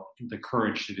and felt the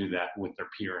courage to do that with their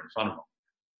peer in front of them.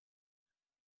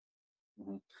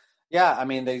 Mm-hmm. Yeah, I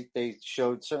mean, they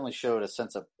certainly showed a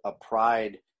sense of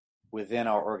pride within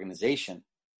our organization,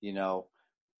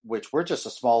 which we're just a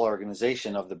small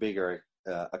organization of the bigger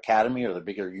academy or the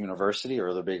bigger university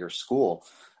or the bigger school.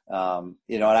 And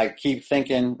I keep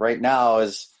thinking right now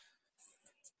is,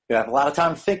 I have a lot of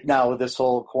time to think now with this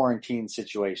whole quarantine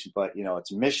situation, but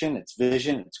it's mission, it's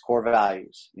vision, it's core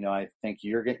values. I think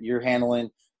you're handling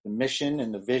the mission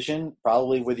and the vision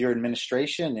probably with your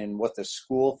administration and what the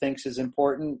school thinks is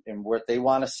important and what they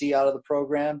want to see out of the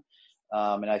program.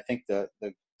 And I think the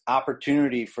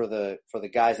opportunity for the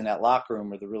guys in that locker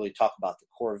room are to really talk about the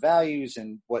core values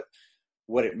and what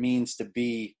it means to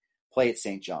play at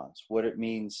St. John's, what it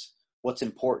means, what's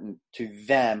important to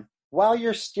them while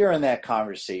you're steering that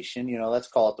conversation. Let's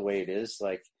call it the way it is.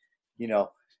 Like,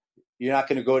 you're not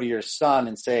going to go to your son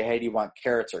and say, hey, do you want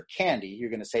carrots or candy? You're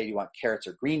going to say, do you want carrots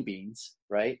or green beans?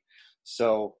 Right.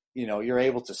 So, you're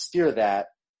able to steer that,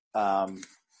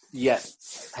 yet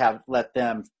let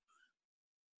them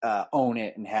own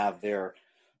it and have their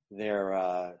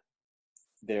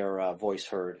voice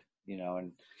heard,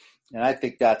 and I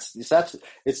think that's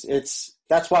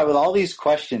why with all these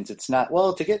questions, it's not,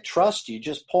 well, to get trust, you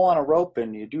just pull on a rope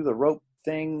and you do the rope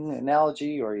thing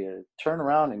analogy, or you turn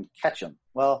around and catch them.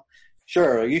 Well,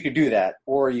 sure, you could do that,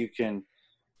 or you can,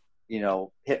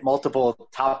 hit multiple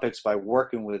topics by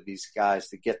working with these guys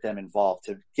to get them involved,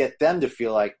 to get them to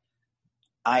feel like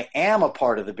I am a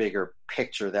part of the bigger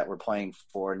picture that we're playing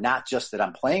for, not just that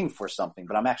I'm playing for something,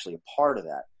 but I'm actually a part of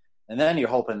that. And then you're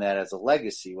hoping that as a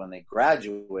legacy, when they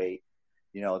graduate,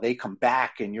 they come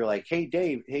back and you're like, hey,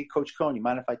 Dave, hey, Coach Cohn, you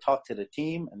mind if I talk to the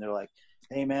team? And they're like,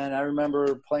 hey, man, I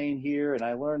remember playing here and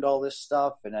I learned all this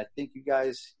stuff. And I think you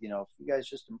guys, if you guys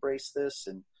just embrace this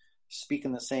and speak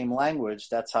in the same language,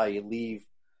 that's how you leave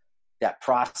that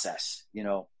process,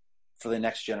 for the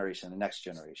next generation.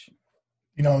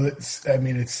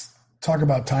 It's talk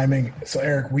about timing. So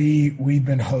Eric, we've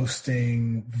been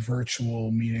hosting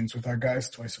virtual meetings with our guys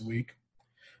twice a week.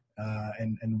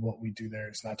 And what we do there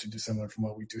is not too dissimilar from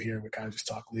what we do here. We kind of just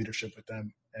talk leadership with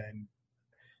them. And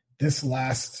this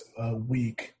last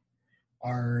week,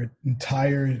 every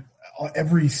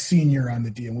senior on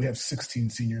the D, and we have 16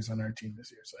 seniors on our team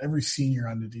this year. So every senior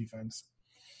on the defense,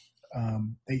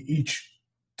 they each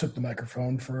took the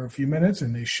microphone for a few minutes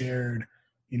and they shared,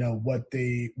 what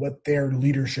their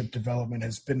leadership development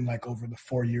has been like over the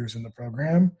 4 years in the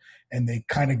program. And they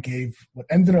kind of gave what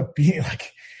ended up being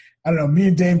like, I don't know, me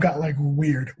and Dave got like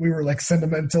weird. We were like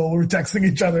sentimental. We were texting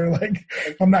each other like,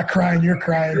 I'm not crying, you're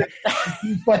crying.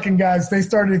 These fucking guys, they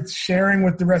started sharing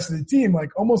with the rest of the team,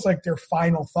 like almost like their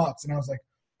final thoughts. And I was like,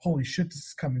 holy shit, this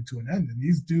is coming to an end. And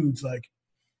these dudes, like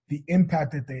the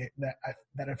impact that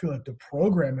I feel like the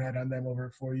program had on them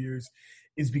over 4 years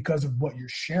is because of what you're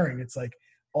sharing. It's like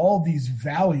all these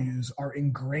values are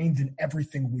ingrained in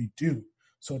everything we do.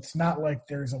 So it's not like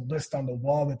there's a list on the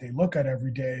wall that they look at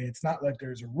every day. It's not like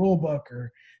there's a rule book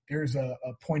or there's a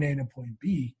point A and a point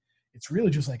B. It's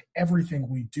really just like everything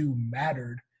we do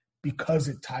mattered because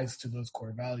it ties to those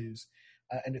core values.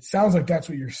 And it sounds like that's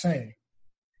what you're saying.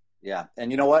 Yeah.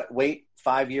 And you know what? Wait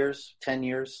 5 years, 10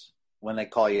 years when they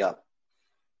call you up.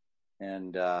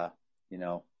 And,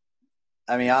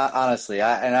 honestly,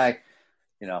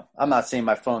 I'm not saying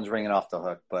my phone's ringing off the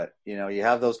hook, but, you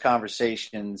have those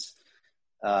conversations,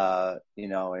 again,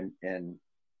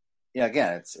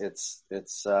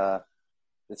 it's the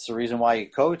reason why you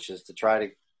coach is to try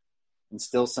to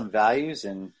instill some values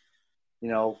and,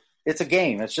 it's a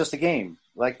game. It's just a game.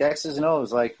 Like the X's and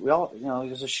O's, like we all,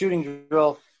 there's a shooting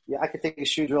drill. Yeah, I could take a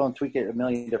shoe drill and tweak it a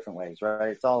million different ways, right?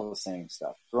 It's all the same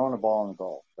stuff. Throwing a ball in the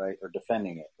goal, right? Or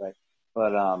defending it, right?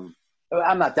 But I'm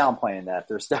not downplaying that.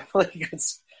 There's definitely good,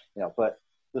 but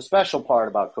the special part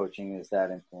about coaching is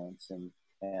that influence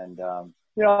and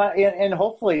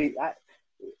hopefully, I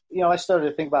started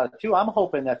to think about it too. I'm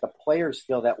hoping that the players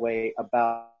feel that way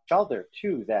about each other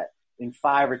too, that in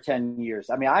 5 or 10 years,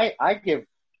 I give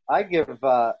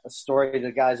a story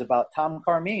to guys about Tom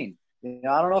Carmine.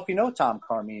 I don't know if you know Tom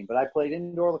Carmine, but I played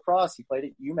indoor lacrosse. He played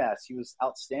at UMass. He was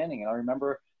outstanding. And I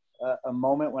remember a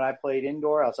moment when I played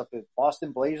indoor. I was up at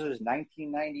Boston Blazers,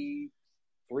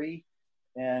 1993.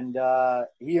 And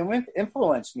he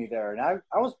influenced me there. And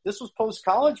this was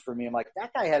post-college for me. I'm like,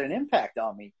 that guy had an impact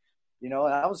on me. And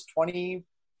I was 23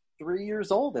 3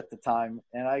 years old at the time,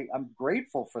 and I'm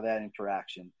grateful for that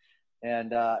interaction.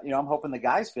 And, I'm hoping the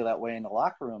guys feel that way in the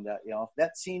locker room, that, if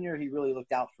that senior, he really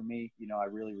looked out for me, I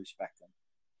really respect him.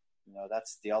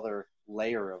 That's the other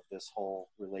layer of this whole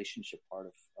relationship part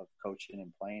of coaching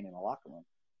and playing in a locker room.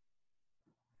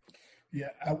 Yeah,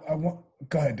 I want.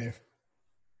 Go ahead, Dave.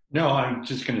 No, I'm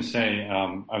just going to say,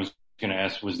 I was going to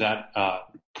ask, was that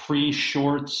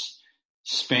pre-shorts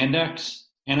spandex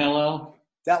NLL?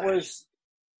 That was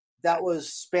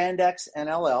spandex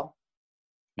NLL.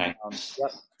 Nice.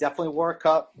 Yep, definitely wore a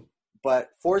cup, but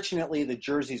fortunately the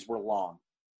jerseys were long.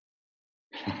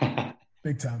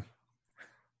 Big time.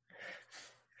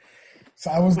 So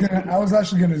I was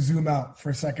actually gonna zoom out for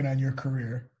a second on your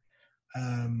career.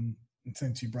 And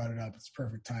since you brought it up, it's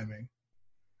perfect timing.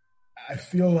 I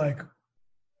feel like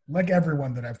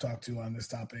everyone that I've talked to on this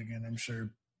topic, and I'm sure,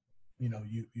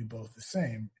 you both the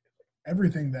same,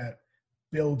 everything that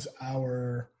builds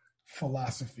our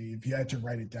philosophy, if you had to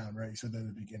write it down, right? You said that at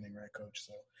the beginning, right, Coach?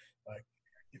 So, like,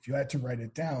 if you had to write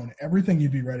it down, everything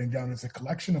you'd be writing down is a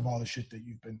collection of all the shit that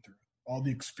you've been through, all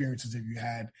the experiences that you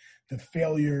had, the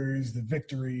failures, the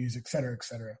victories, et cetera, et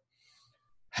cetera.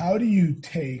 How do you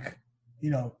take,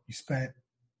 you spent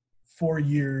 4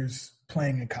 years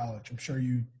playing in college. I'm sure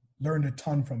you learned a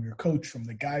ton from your coach, from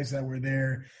the guys that were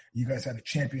there. You guys had a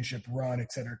championship run,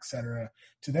 et cetera,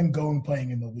 to then go and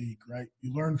playing in the league, right?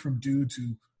 You learn from dudes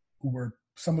who were,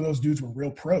 some of those dudes were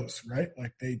real pros, right?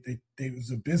 Like it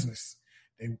was a business.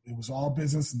 It was all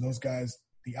business, and those guys,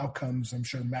 the outcomes, I'm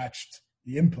sure, matched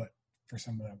the input for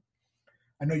some of them.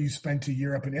 I know you spent a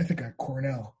year up in Ithaca at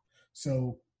Cornell.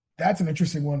 So that's an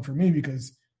interesting one for me,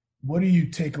 because what do you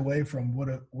take away from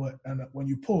when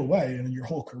you pull away in your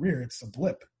whole career? It's a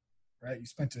blip, right? You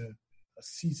spent a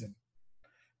season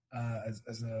on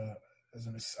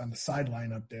the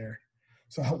sideline up there.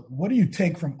 So what do you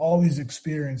take from all these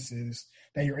experiences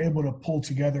that you're able to pull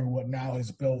together what now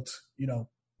has built,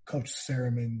 Coach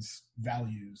Saramon's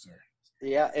values?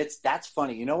 Yeah, that's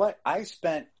funny. You know what? I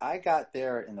got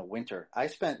there in the winter. I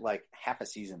spent like half a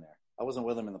season there. I wasn't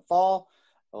with him in the fall.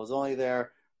 I was only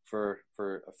there for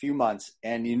a few months.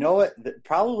 And you know what? The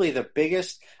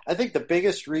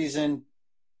biggest reason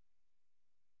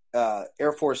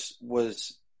Air Force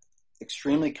was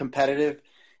extremely competitive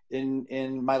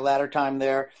in my latter time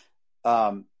there,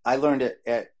 I learned it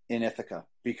in Ithaca,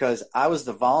 because I was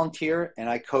the volunteer and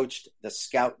I coached the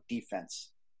scout defense.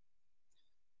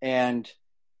 And,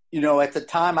 at the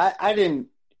time I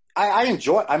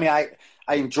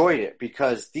enjoyed it,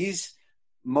 because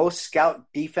most scout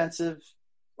defensive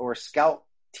or scout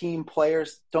team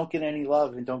players don't get any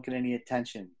love and don't get any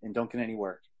attention and don't get any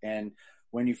work. And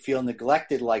when you feel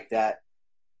neglected like that,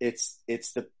 it's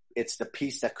the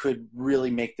piece that could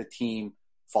really make the team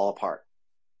fall apart.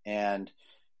 And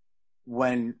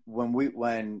when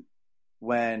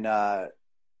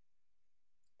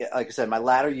like I said, my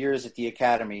latter years at the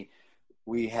academy,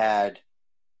 we had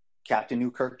Captain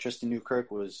Newkirk. Tristan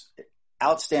Newkirk was an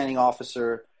outstanding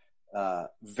officer,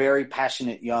 very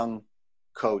passionate young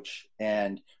coach.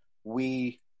 And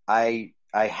I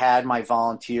had my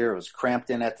volunteer. It was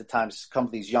Crampton at the time. Some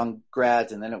of these young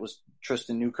grads, and then it was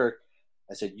Tristan Newkirk.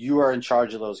 I said, you are in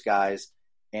charge of those guys,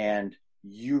 and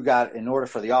in order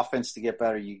for the offense to get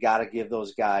better, you got to give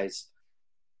those guys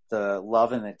the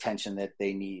love and attention that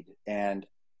they need. And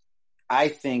I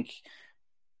think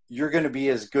you're going to be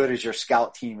as good as your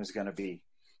scout team is going to be.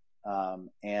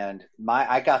 And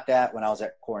I got that when I was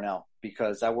at Cornell,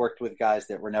 because I worked with guys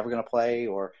that were never going to play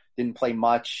or didn't play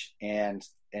much. And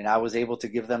I was able to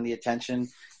give them the attention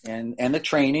and the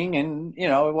training. And,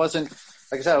 it wasn't,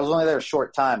 like I said, I was only there a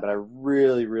short time, but I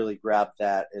really, really grabbed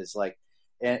that as like,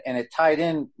 and it tied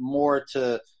in more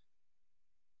to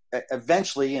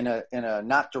eventually in a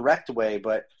not direct way,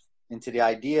 but into the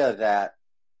idea that,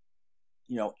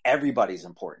 everybody's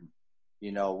important. I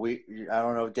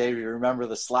don't know, Dave, you remember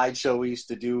the slideshow we used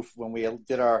to do when we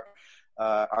did our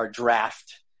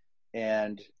draft,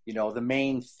 and, the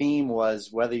main theme was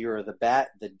whether you're the bat,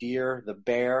 the deer, the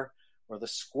bear, or the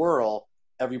squirrel,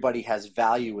 everybody has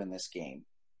value in this game.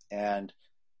 And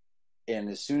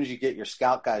as soon as you get your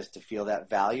scout guys to feel that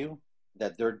value,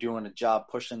 that they're doing a job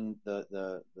pushing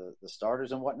the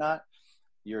starters and whatnot,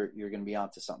 you're going to be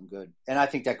onto something good. And I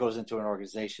think that goes into an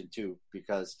organization too,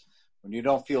 because when you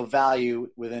don't feel value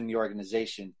within the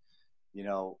organization,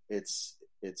 it's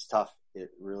tough. It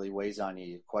really weighs on you.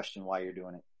 You question why you're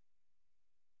doing it.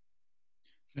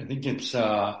 I think it's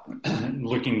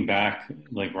looking back,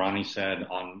 like Ronnie said,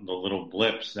 on the little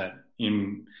blips that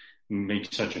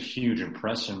make such a huge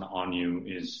impression on you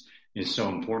is so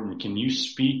important. Can you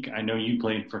speak? I know you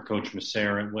played for Coach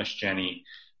Massera at West Jenny.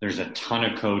 There's a ton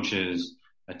of coaches,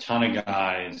 a ton of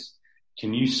guys.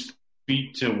 Can you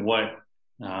speak to what,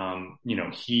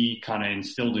 he kind of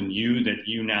instilled in you that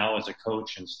you now as a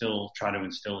coach and still try to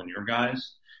instill in your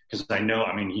guys? Because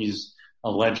he's a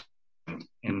legend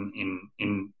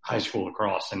in high school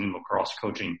lacrosse and in lacrosse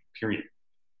coaching, period.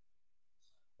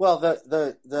 Well, a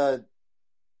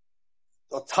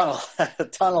ton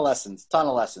of lessons.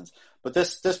 But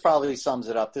this probably sums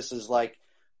it up. This is like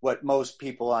what most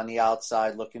people on the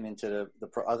outside looking into the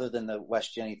other than the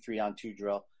West Jenny 3-on-2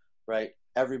 drill, right?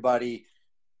 Everybody,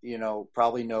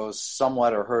 probably knows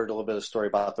somewhat or heard a little bit of story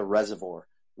about the reservoir,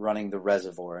 running the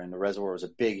reservoir. And the reservoir was a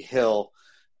big hill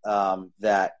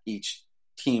that each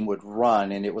team would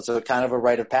run, and it was a kind of a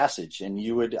rite of passage. And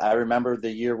I remember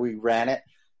the year we ran it,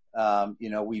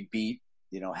 we beat,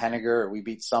 Henniger, we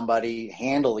beat somebody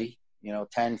handily,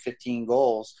 10, 15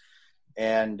 goals.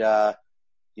 And,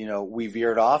 we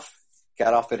veered off,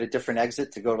 got off at a different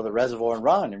exit to go to the reservoir and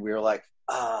run. And we were like,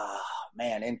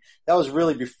 man. And that was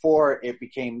really before it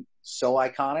became so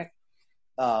iconic.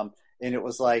 And it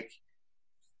was like,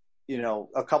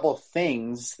 a couple of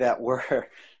things that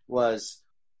was,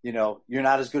 you're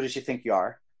not as good as you think you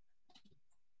are,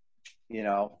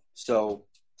 so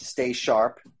stay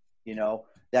sharp.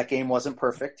 That game wasn't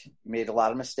perfect. We made a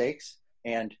lot of mistakes,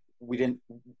 and we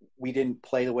didn't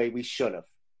play the way we should have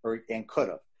and could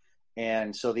have.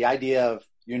 And so the idea of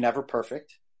you're never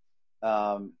perfect,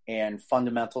 and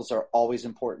fundamentals are always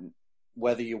important,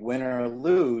 whether you win or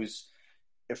lose.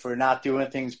 If we're not doing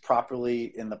things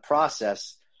properly in the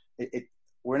process,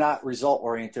 we're not result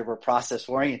oriented. We're process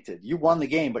oriented. You won the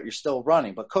game, but you're still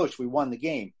running. But coach, we won the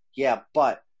game. Yeah,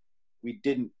 but we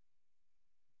didn't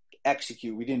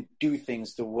execute. We didn't do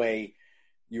things the way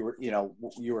you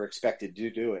were expected to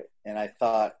do it. And I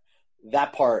thought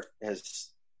that part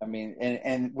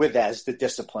and with that is the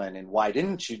discipline. And why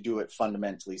didn't you do it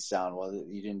fundamentally sound? Well,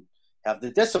 you didn't have the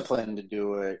discipline to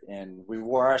do it. And we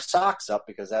wore our socks up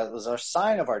because that was our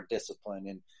sign of our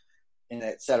discipline, and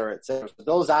et cetera, et cetera. So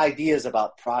those ideas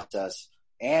about process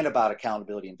and about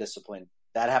accountability and discipline,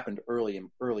 that happened early in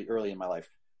my life.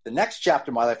 The next chapter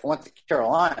of my life, I went to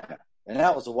Carolina, and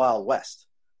that was the Wild West.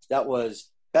 That was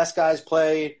best guys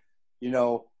played.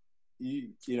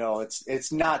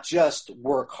 It's not just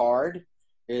work hard.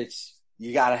 It's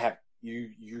you gotta have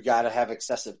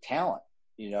excessive talent.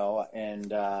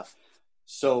 And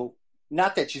so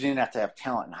not that you didn't have to have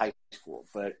talent in high school,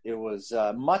 but it was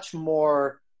much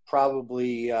more.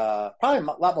 Probably a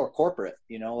lot more corporate,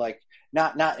 like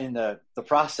not in the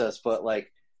process, but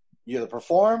like you either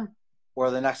perform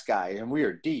or the next guy. And we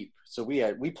were deep. So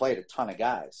we played a ton of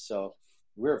guys. So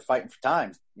we were fighting for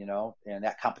time, and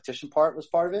that competition part was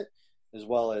part of it, as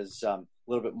well as a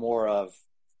little bit more of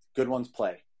good ones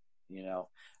play,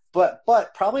 but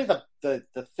probably the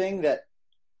thing that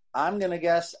I'm going to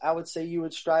guess, I would say you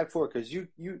would strive for, because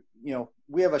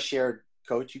we have a shared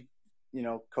coach,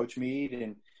 Coach Mead,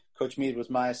 and Coach Mead was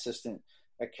my assistant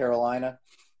at Carolina.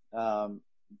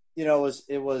 It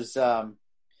was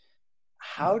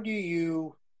how do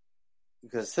you,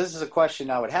 because this is a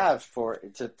question I would have for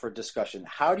discussion.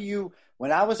 How do you,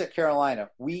 when I was at Carolina,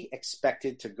 we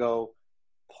expected to go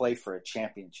play for a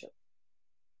championship.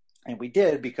 And we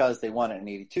did, because they won it in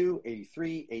 82,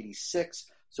 83, 86.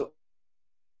 So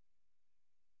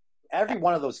every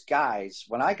one of those guys,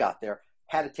 when I got there,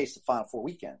 had to taste the Final Four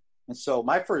weekend. And so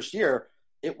my first year,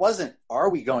 it wasn't, are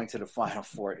we going to the Final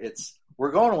Four? It's, we're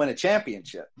going to win a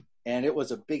championship. And it was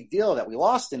a big deal that we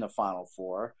lost in the Final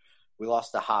Four. We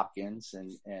lost to Hopkins,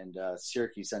 and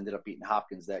Syracuse ended up beating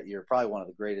Hopkins that year. Probably one of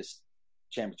the greatest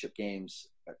championship games,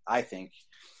 I think,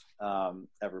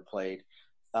 ever played.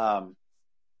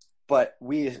 But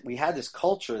we had this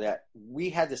culture that we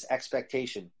had this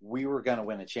expectation we were going to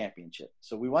win a championship.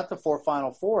 So we went to 4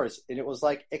 Final Fours, and it was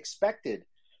like expected.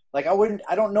 Like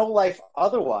I don't know life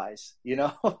otherwise,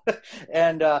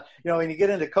 and, when you get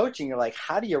into coaching, you're like,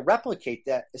 how do you replicate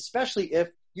that? Especially if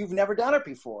you've never done it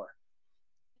before,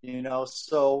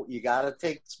 so you got to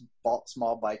take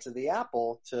small bites of the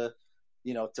apple to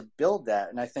build that.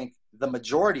 And I think the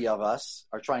majority of us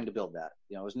are trying to build that.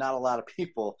 There's not a lot of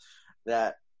people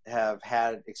that have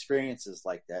had experiences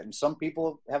like that. And some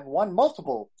people have won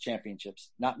multiple championships,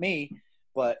 not me,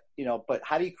 but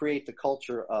how do you create the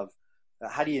culture of,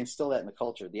 how do you instill that in the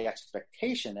culture? The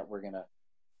expectation that we're going to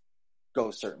go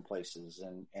certain places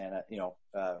and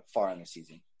far in the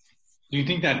season. Do you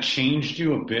think that changed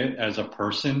you a bit as a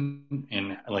person,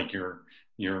 and like your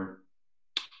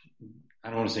I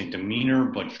don't want to say demeanor,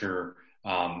 but your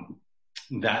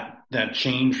that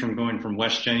change from going from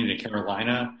West Jenny to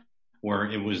Carolina,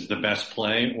 where it was the best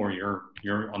play, or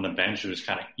you're on the bench, it was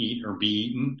kind of eat or be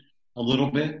eaten? a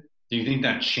little bit? Do you think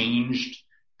that changed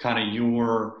kind of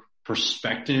your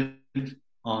perspective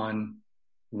on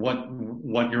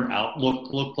what your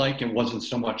outlook looked like? It wasn't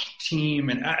so much team,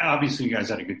 and obviously you guys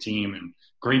had a good team and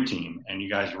great team, and you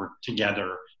guys were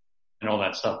together and all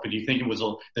that stuff. But do you think it was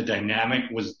the dynamic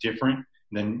was different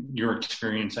than your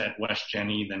experience at West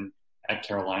Jenny than at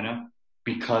Carolina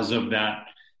because of that,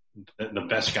 the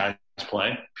best guys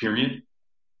play, period?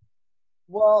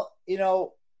 Well,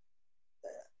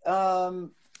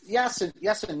 yes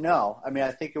and no. I mean,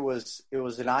 I think it was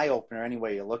an eye opener any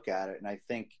way you look at it, and I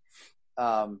think,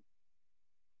 I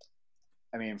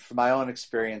mean, from my own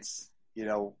experience,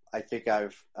 I think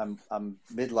I'm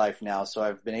midlife now, so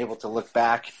I've been able to look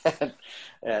back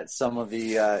at some of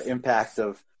the impact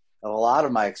of a lot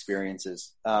of my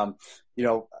experiences.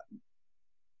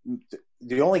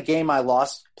 The only game I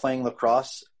lost playing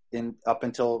lacrosse up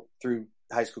until through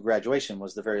high school graduation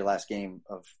was the very last game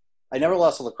I never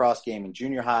lost a lacrosse game in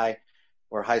junior high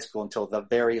or high school until the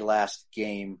very last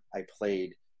game I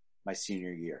played my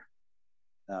senior year.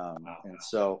 And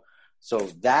so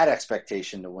that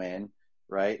expectation to win,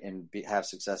 right, and have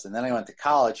success. And then I went to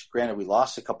college. Granted, we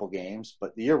lost a couple games,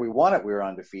 but the year we won it, we were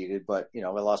undefeated. But, we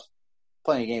lost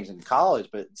plenty of games in college,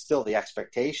 but still the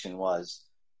expectation was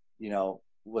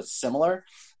similar.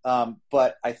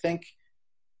 But I think,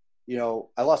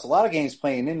 I lost a lot of games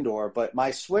playing indoor, but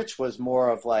my switch was more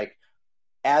of like,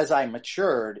 as I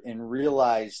matured and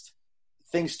realized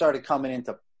things started coming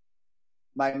into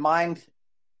my mind,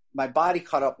 my body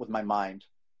caught up with my mind,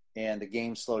 and the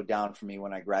game slowed down for me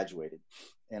when I graduated,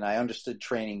 and I understood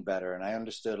training better, and I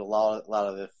understood a lot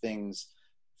of the things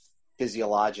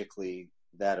physiologically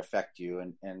that affect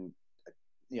you. And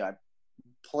I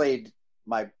played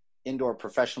my indoor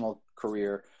professional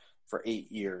career for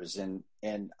 8 years, and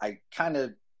I kind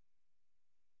of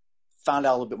found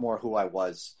out a little bit more who I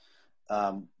was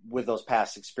with those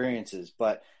past experiences.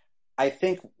 But I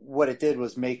think what it did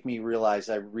was make me realize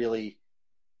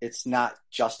it's not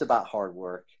just about hard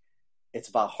work. It's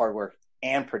about hard work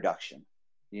and production,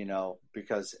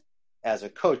 because as a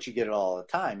coach, you get it all the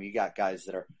time. You got guys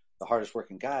that are the hardest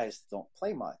working guys don't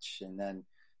play much. And then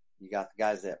you got the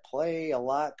guys that play a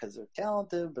lot because they're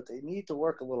talented, but they need to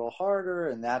work a little harder.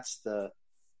 And that's the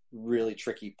really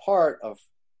tricky part of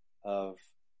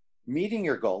meeting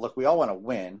your goal. Look, we all want to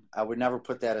win. I would never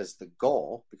put that as the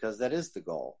goal, because that is the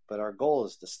goal. But our goal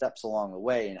is the steps along the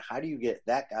way. And how do you get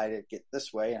that guy to get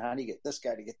this way? And how do you get this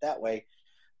guy to get that way?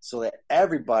 So that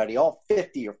everybody, all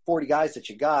 50 or 40 guys that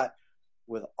you got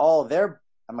with all their,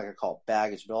 I'm not going to call it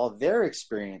baggage, but all their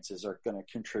experiences are going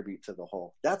to contribute to the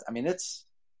whole. That's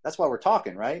why we're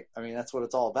talking, right? I mean, that's what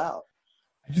it's all about.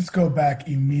 I just go back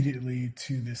immediately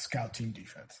to the scout team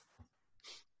defense,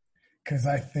 because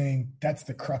I think that's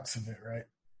the crux of it, right?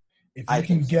 If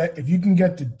you can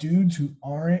get the dudes who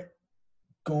aren't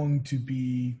going to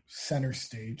be center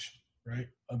stage, right,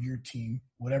 of your team,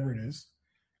 whatever it is,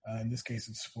 in this case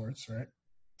it's sports, right?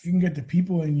 If you can get the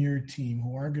people in your team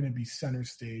who aren't going to be center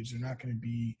stage, they're not going to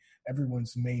be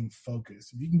everyone's main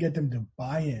focus. If you can get them to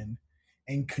buy in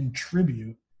and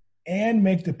contribute and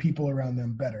make the people around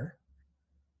them better,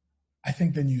 I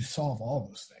think then you solve all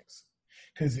those things.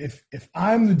 Because if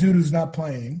I'm the dude who's not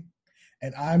playing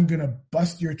and I'm going to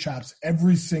bust your chops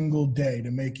every single day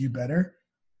to make you better,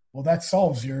 well, that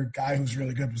solves your guy who's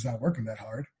really good who's not working that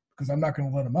hard, because I'm not going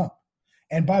to let him up.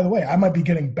 And by the way, I might be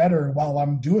getting better while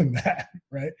I'm doing that,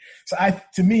 right? So I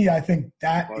think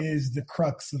that is the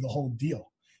crux of the whole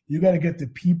deal. You got to get the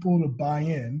people to buy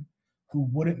in who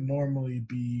wouldn't normally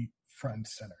be front and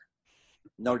center.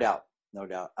 No doubt.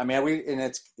 I mean,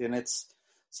 it's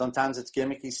sometimes it's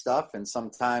gimmicky stuff, and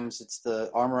sometimes it's the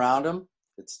arm around them.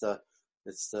 It's the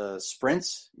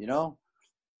sprints,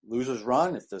 losers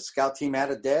run. If the scout team had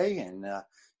a day and,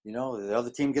 the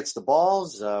other team gets the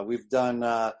balls, we've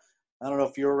done, I don't know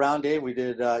if you were around, Dave. We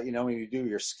did, when you do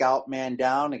your scout man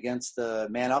down against the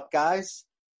man up guys,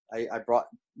 I brought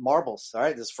marbles. All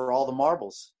right, this is for all the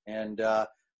marbles. And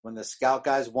when the scout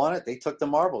guys won it, they took the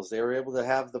marbles. They were able to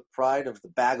have the pride of the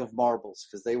bag of marbles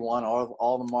because they won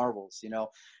all the marbles,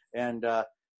 And,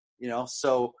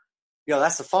 so,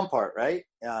 that's the fun part, right?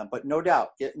 But no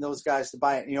doubt, getting those guys to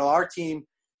buy it. Our team,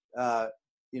 I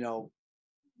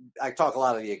talk a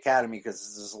lot of the academy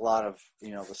because there's a lot of,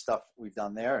 the stuff we've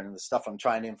done there, and the stuff I'm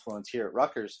trying to influence here at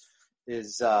Rutgers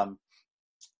is trying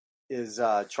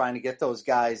to get those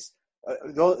guys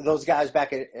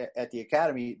back at the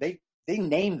academy. They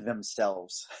named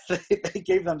themselves. They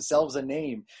gave themselves a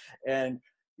name. And,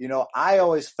 I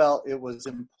always felt it was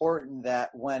important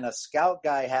that when a scout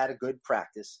guy had a good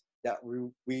practice, that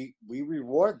we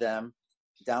reward them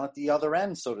down at the other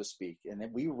end, so to speak. And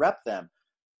then we rep them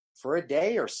for a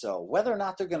day or so, whether or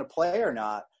not they're going to play or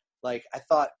not. Like, I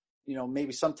thought,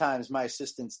 maybe sometimes my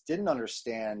assistants didn't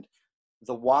understand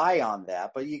the why on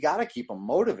that, but you got to keep them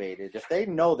motivated. If they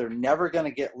know they're never going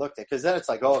to get looked at, because then it's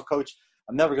like, oh, coach,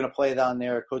 I'm never going to play down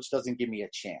there. Coach doesn't give me a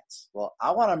chance. Well,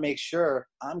 I want to make sure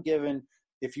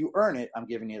if you earn it, I'm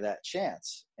giving you that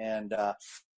chance. And, I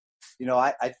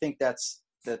think that's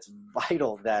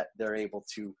vital that they're able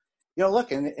to,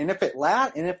 look, and if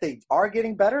if they are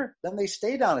getting better, then they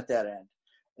stay down at that end.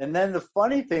 And then the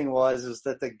funny thing is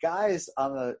that the guys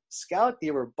on the scout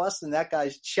team were busting that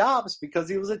guy's chops because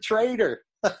he was a traitor.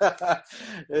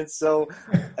 And so,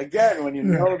 again, when you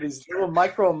know these little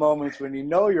micro moments, when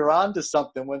you're onto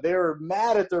something, when they were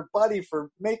mad at their buddy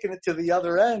for making it to the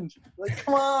other end, like,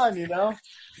 come on, He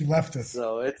left us.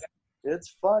 So it's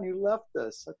fun. You left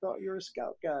us. I thought you were a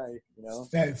scout guy,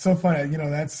 Yeah, it's so funny.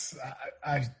 That's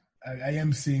I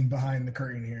am seeing behind the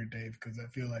curtain here, Dave, because I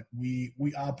feel like we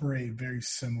operate very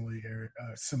similar,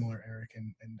 Eric,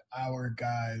 and our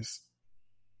guys.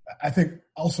 I think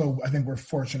we're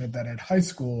fortunate that at high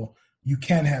school you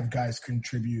can have guys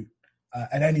contribute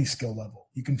at any skill level.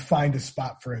 You can find a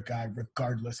spot for a guy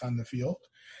regardless on the field,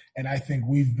 and I think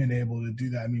we've been able to do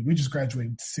that. I mean, we just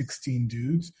graduated 16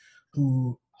 dudes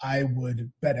who I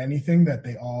would bet anything that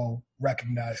they all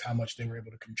recognize how much they were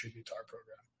able to contribute to our program.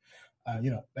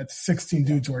 That's 16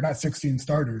 dudes who are not 16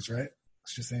 starters, right?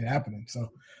 It's just ain't happening.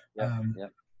 So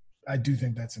I do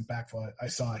think that's impactful. I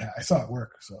saw it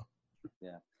work. So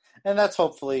yeah. And that's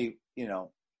hopefully, you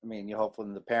hope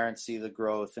when the parents see the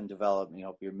growth and development, you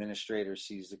hope your administrator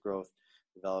sees the growth,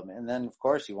 development. And then of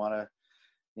course you want to,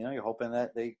 you're hoping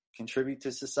that they contribute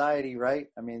to society, right?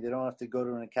 I mean, they don't have to go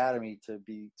to an academy to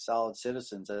be solid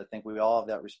citizens. I think we all have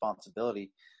that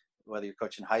responsibility, whether you're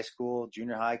coaching high school,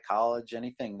 junior high, college,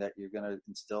 anything, that you're going to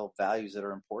instill values that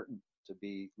are important to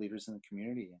be leaders in the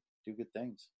community and do good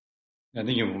things. I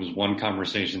think it was one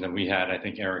conversation that we had, I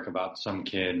think, Eric, about some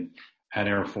kid at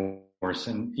Air Force.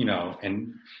 And,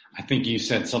 and I think you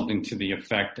said something to the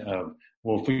effect of,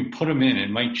 well, if we put him in, it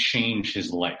might change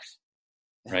his life,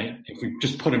 right? If we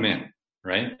just put him in,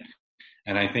 right?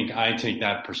 And I think I take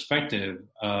that perspective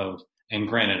of, and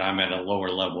granted, I'm at a lower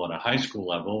level, at a high school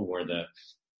level, where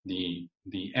the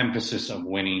emphasis of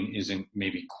winning isn't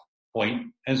maybe quite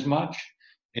as much.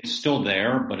 It's still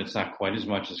there, but it's not quite as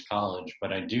much as college.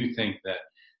 But I do think that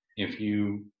if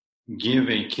you give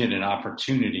a kid an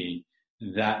opportunity,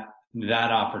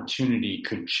 that opportunity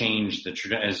could change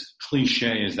as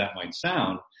cliche as that might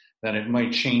sound, that it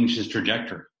might change his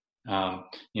trajectory.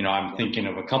 I'm thinking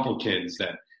of a couple kids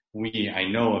that I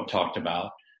know have talked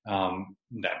about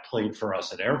that played for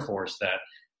us at Air Force that,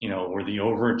 were the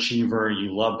overachiever.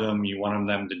 You loved them. You wanted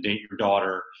them to date your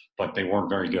daughter, but they weren't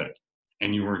very good.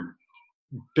 And you were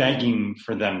begging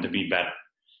for them to be better.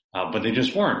 But they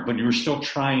just weren't. But you were still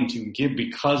trying to give,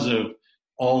 because of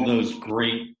all those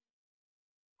great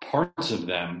parts of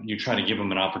them, you try to give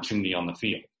them an opportunity on the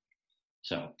field.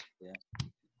 So, yeah.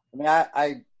 I mean,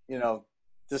 I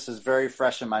this is very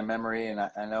fresh in my memory, and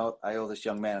I know I owe this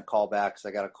young man a call back because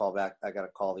I got a call back. I got a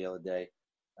call the other day.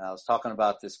 I was talking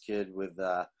about this kid with,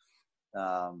 I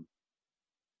don't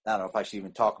know if I should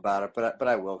even talk about it, but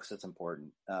I will because it's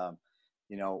important.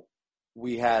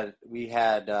 We had,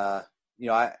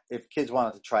 if kids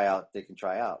wanted to try out, they can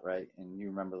try out, right? And you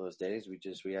remember those days,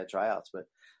 we had tryouts. But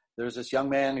there was this young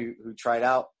man who tried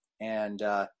out, and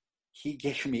he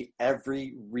gave me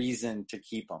every reason to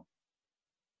keep him.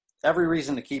 Every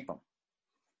reason to keep him.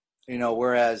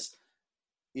 Whereas,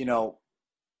 he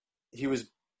was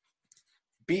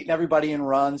beating everybody in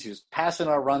runs. He was passing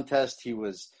our run test. He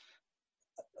was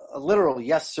a literal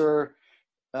yes, sir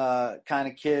kind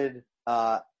of kid.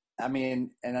 It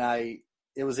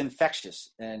was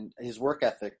infectious, and his work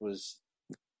ethic was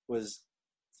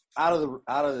out of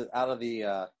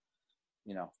the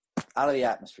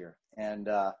atmosphere. And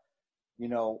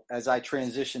as I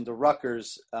transitioned to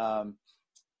Rutgers,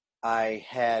 I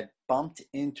had bumped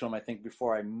into him, I think,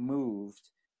 before I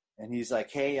moved. And he's like,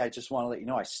 hey, I just want to let you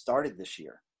know I started this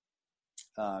year.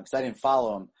 Because I didn't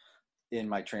follow him in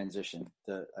my transition.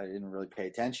 I didn't really pay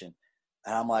attention.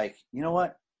 And I'm like, you know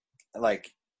what?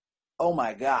 Like, oh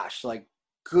my gosh, like,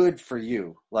 good for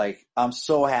you. Like, I'm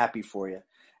so happy for you.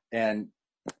 And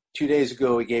 2 days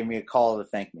ago, he gave me a call to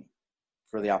thank me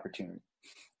for the opportunity.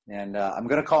 And I'm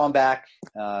going to call him back.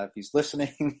 If he's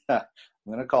listening, I'm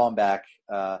going to call him back.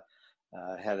 I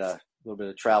had a little bit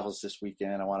of travels this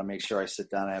weekend. I want to make sure I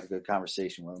sit down and have a good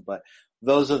conversation with him. But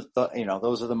those are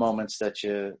the moments this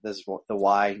is the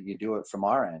why you do it from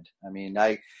our end. I mean,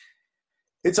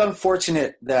 it's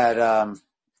unfortunate that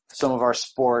some of our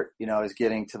sport, is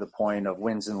getting to the point of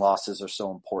wins and losses are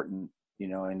so important,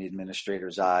 in the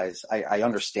administrator's eyes. I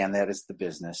understand that it's the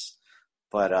business,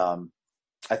 but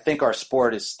I think our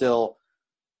sport is still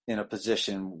in a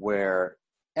position where,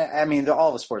 I mean,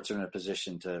 all the sports are in a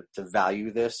position to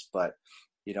value this, but,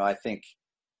 I think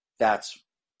that's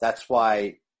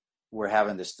why we're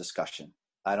having this discussion.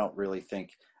 I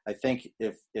think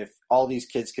if all these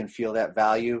kids can feel that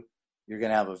value, you're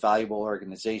going to have a valuable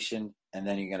organization, and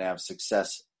then you're going to have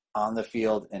success on the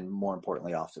field and, more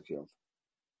importantly, off the field.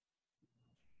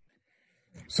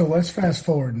 So let's fast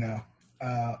forward now,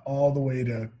 all the way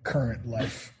to current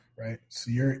life, right?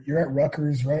 So you're at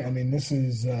Rutgers, right? I mean, this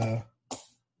is I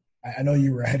know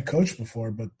you were a head coach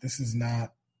before, but this is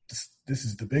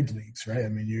the big leagues, right? I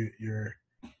mean,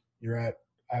 you're at,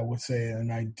 I would say,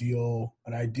 an ideal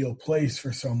place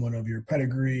for someone of your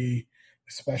pedigree,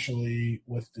 especially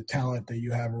with the talent that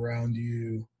you have around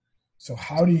you. So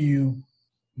how do you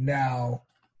now,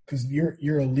 because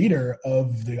you're a leader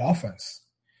of the offense.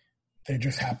 There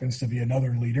just happens to be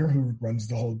another leader who runs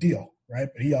the whole deal, right?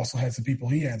 But he also has the people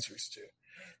he answers to.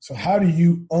 So how do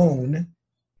you own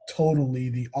totally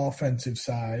the offensive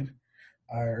side,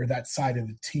 or that side of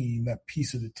the team, that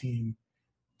piece of the team,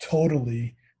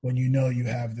 totally, when you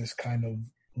have this kind of,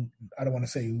 I don't want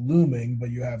to say looming,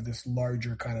 but you have this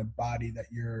larger kind of body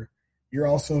that you're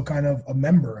also kind of a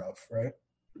member of, right?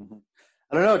 Mm-hmm.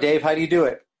 I don't know, Dave. How do you do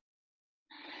it?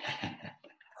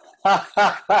 I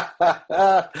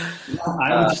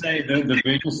would say the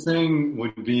biggest thing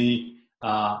would be,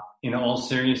 in all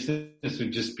seriousness,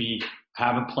 would just be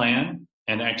have a plan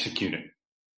and execute it,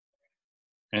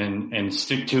 and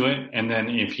stick to it. And then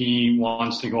if he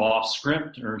wants to go off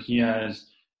script, or he has,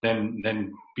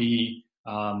 then be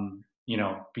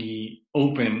be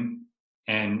open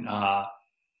and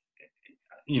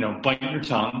bite your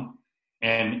tongue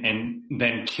and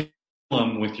then kill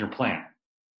him with your plan.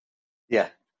 Yeah.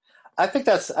 I think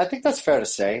that's fair to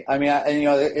say. I mean,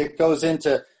 it goes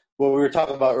into what we were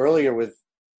talking about earlier with,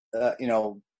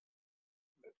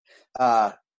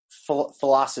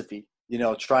 philosophy,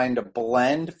 trying to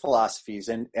blend philosophies.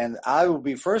 And I will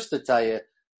be first to tell you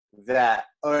that,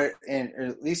 or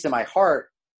at least in my heart,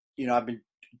 I've been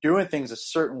doing things a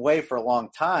certain way for a long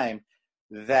time,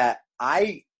 that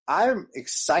I'm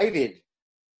excited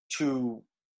to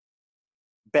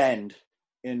bend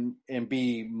and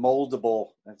be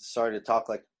moldable. I'm sorry to talk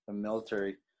like a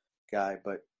military guy,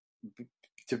 but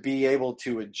to be able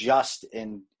to adjust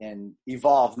and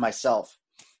evolve myself.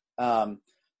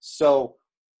 So,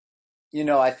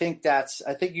 I think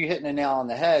you're hitting a nail on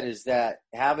the head, is that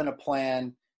having a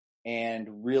plan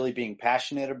and really being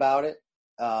passionate about it,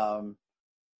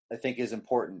 I think is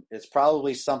important. It's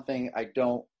probably something I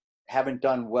haven't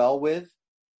done well with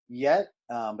yet.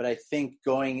 But I think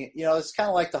going, it's kind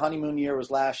of like the honeymoon year was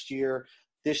last year.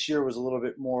 This year was a little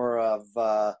bit more of,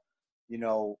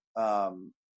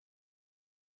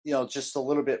 just a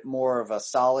little bit more of a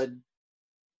solid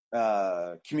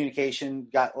communication.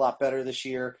 Got a lot better this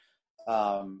year.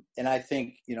 And I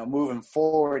think, moving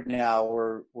forward now,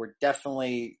 we're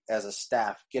definitely, as a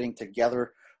staff, getting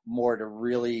together more to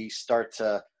really start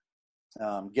to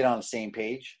get on the same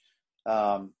page.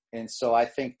 And so I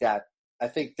think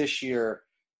this year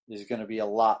is going to be a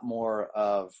lot more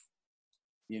of,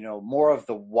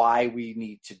 the why we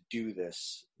need to do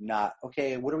this. Not,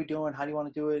 okay, what are we doing? How do you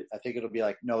want to do it? I think it'll be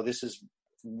like, no, this is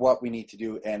what we need to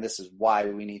do, and this is why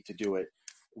we need to do it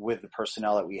with the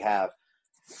personnel that we have.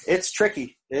 It's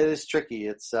tricky. It is tricky.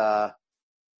 It's, I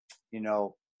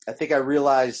think I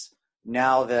realize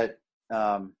now that,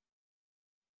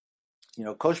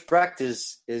 Coach Brecht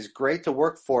is great to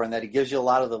work for, and that he gives you a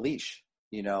lot of the leash,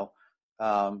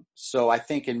 So I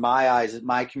think in my eyes,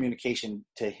 my communication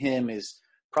to him is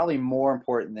probably more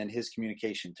important than his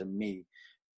communication to me.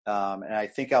 And I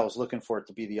think I was looking for it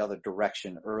to be the other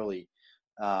direction early.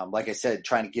 Like I said,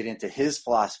 trying to get into his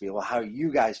philosophy. Well, how are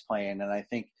you guys playing? And I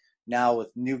think now with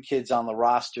new kids on the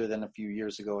roster than a few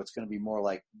years ago, it's going to be more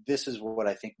like, this is what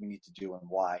I think we need to do and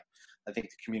why. I think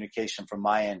the communication from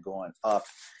my end going up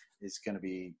is going to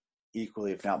be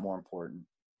equally, if not more important.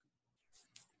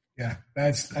 Yeah,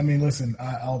 listen,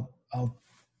 I'll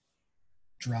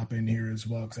drop in here as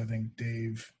well, because I think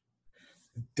Dave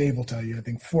will tell you. I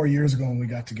think 4 years ago when we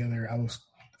got together, I was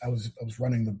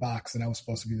running the box, and I was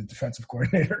supposed to be the defensive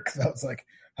coordinator, because I was like,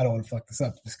 I don't want to fuck this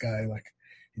up. This guy,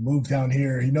 he moved down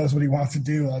here. He knows what he wants to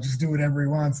do. I'll just do whatever he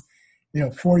wants.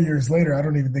 4 years later, I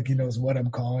don't even think he knows what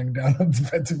I'm calling down on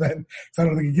defensive end. So I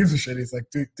don't think he gives a shit. He's like,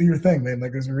 do your thing, man.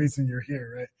 There's a reason you're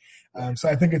here, right? So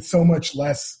I think it's so much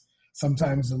less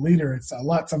sometimes the leader. It's a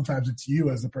lot. Sometimes it's you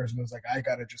as the person who's like, I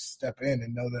got to just step in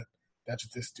and know that that's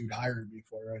what this dude hired me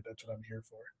for, right? That's what I'm here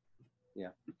for. Yeah.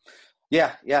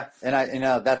 Yeah, yeah, and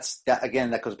that's that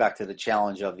again. That goes back to the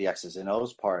challenge of the X's and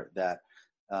O's part. That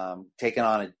taking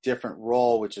on a different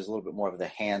role, which is a little bit more of the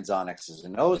hands-on X's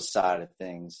and O's side of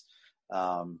things.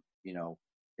 You know,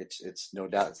 it's no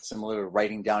doubt similar to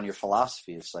writing down your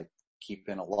philosophy. It's like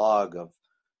keeping a log of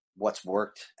what's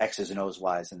worked X's and O's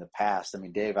wise in the past. I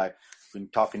mean, Dave, I've been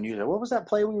talking to you. What was that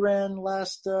play we ran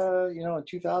last, in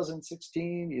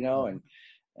 2016?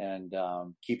 And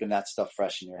keeping that stuff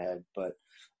fresh in your head.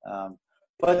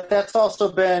 But that's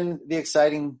also been the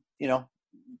exciting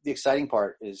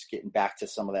part is getting back to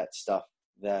some of that stuff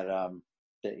that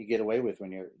you get away with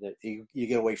you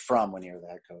get away from when you're the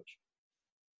head coach.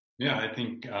 Yeah, I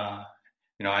think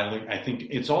I think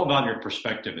it's all about your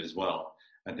perspective as well.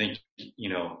 I think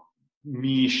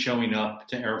me showing up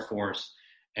to Air Force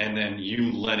and then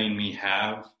you letting me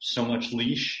have so much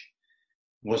leash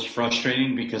was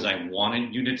frustrating because I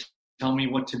wanted you to tell me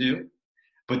what to do.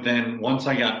 But then once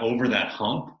I got over that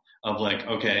hump of like,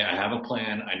 okay, I have a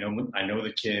plan. I know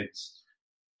the kids.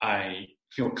 I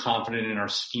feel confident in our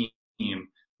scheme.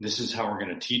 This is how we're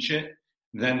going to teach it.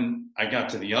 Then I got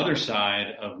to the other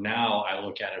side of now I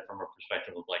look at it from a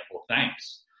perspective of like, well,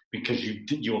 thanks, because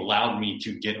you allowed me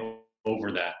to get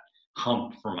over that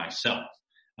hump for myself.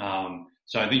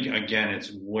 So I think, again,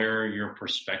 it's where your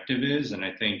perspective is. And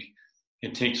I think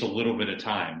it takes a little bit of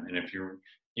time. And if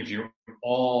you're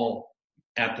all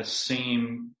at the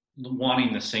same,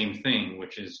 wanting the same thing,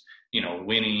 which is,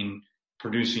 winning,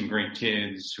 producing great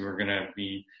kids who are going to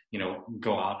be,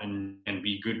 go out and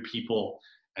be good people.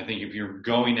 I think if you're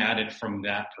going at it from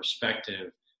that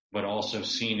perspective, but also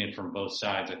seeing it from both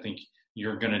sides, I think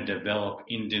you're going to develop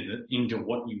into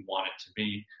what you want it to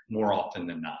be more often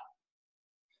than not.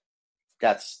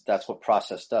 That's what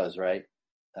process does, right?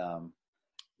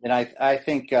 And I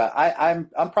think I'm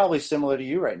probably similar to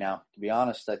you right now, to be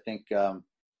honest. I think a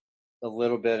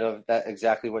little bit of that,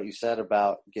 exactly what you said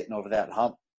about getting over that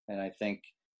hump. And I think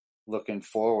looking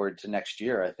forward to next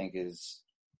year, I think is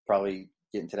probably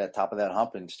getting to that top of that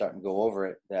hump and starting to go over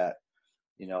it. That,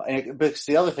 because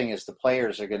the other thing is the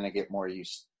players are going to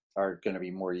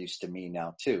be more used to me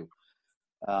now too.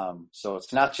 So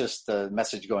it's not just the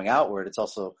message going outward; it's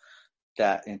also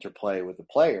that interplay with the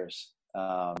players.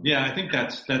 Yeah, I think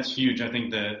that's huge. I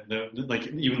think the like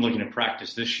even looking at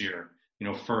practice this year,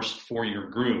 first 4-year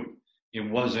group, it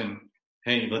wasn't,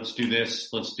 hey, let's do this,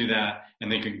 let's do that,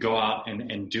 and they could go out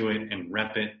and do it and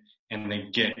rep it, and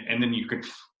then you could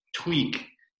tweak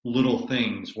little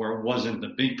things where it wasn't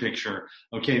the big picture.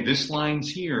 Okay, this line's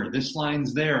here, this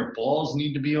line's there, balls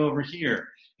need to be over here.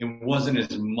 It wasn't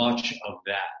as much of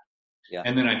that. Yeah.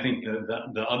 And then I think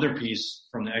the other piece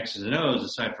from the X's and O's,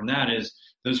 aside from that, is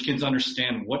those kids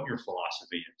understand what your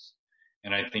philosophy is.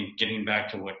 And I think getting back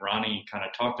to what Ronnie kind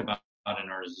of talked about in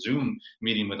our Zoom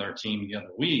meeting with our team the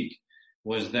other week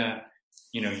was that,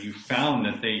 you found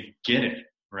that they get it,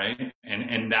 right?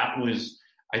 And that was,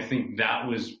 I think that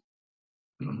was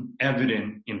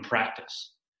evident in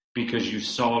practice because you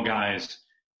saw guys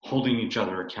holding each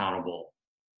other accountable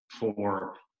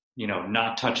for,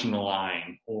 not touching the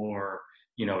line or,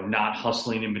 not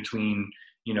hustling in between,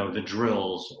 the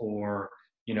drills or,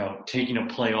 taking a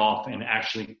play off and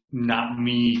actually not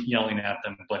me yelling at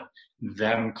them, but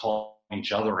them calling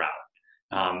each other out.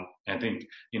 I think,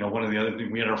 one of the other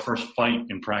things, we had our first fight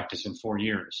in practice in 4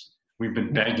 years. We've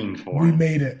been begging for We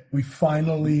made it.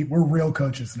 We're real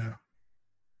coaches now.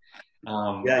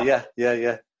 Yeah.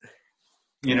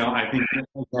 I think,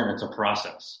 again, it's a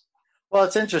process. Well,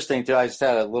 it's interesting too. I just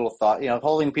had a little thought,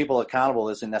 holding people accountable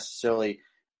isn't necessarily,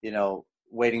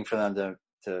 waiting for them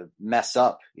to mess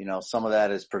up. Some of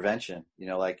that is prevention,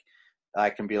 like I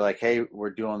can be like, hey,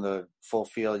 we're doing the full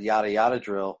field yada yada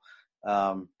drill.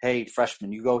 Hey,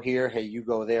 freshman, you go here. Hey, you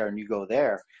go there and you go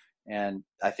there. And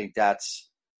I think that's,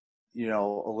 a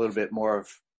little bit more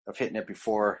of hitting it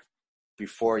before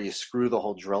you screw the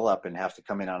whole drill up and have to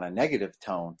come in on a negative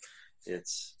tone.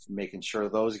 It's making sure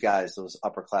those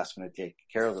upperclassmen are taking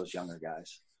care of those younger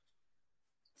guys.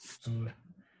 Absolutely.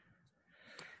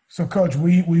 So, Coach,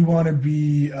 we want to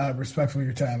be respectful of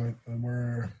your time.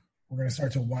 We're going to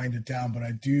start to wind it down, but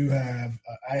I do have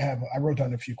I wrote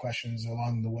down a few questions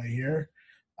along the way here.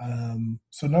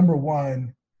 So, number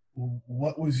one,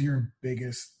 what was your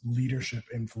biggest leadership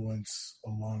influence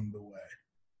along the way?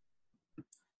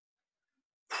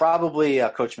 Probably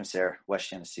Coach Masser, West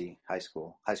Genesee high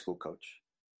school coach.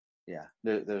 Yeah,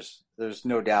 there's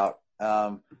no doubt.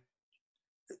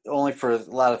 Only for a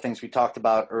lot of things we talked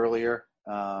about earlier.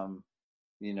 I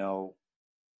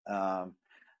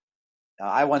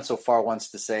went so far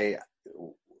once to say,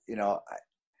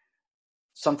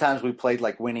 sometimes we played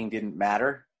like winning didn't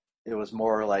matter. it was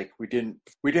more like we didn't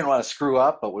want to screw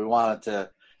up, but we wanted to,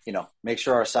 make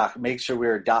sure we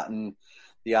were dotting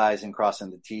the I's and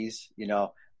crossing the T's.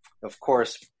 Of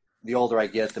course, the older I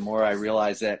get, the more I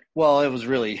realize that, well, it was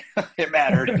really, it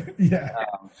mattered. Yeah.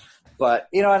 But,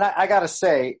 and I got to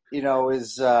say,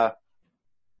 I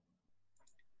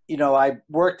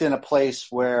worked in a place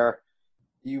where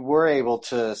you were able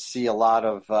to see a lot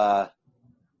of,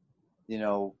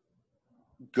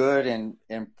 good and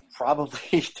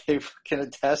probably Dave can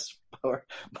attest, or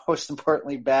most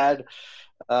importantly, bad,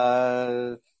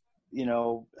 attempts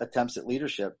at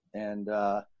leadership. And,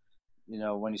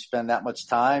 when you spend that much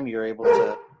time, you're able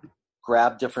to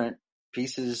grab different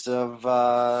pieces of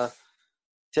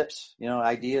tips,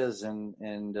 ideas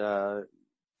and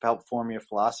help form your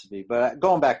philosophy. But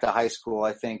going back to high school,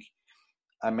 I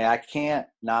can't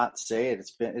not say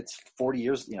it. It's 40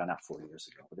 years, not 40 years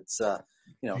ago, but it's,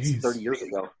 it's 30 years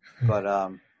ago.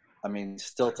 But,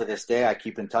 still to this day, I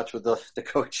keep in touch with the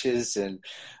coaches and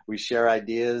we share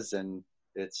ideas, and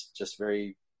it's just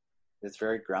very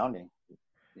grounding,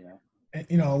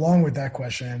 Along with that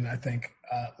question, I think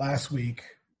last week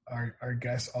our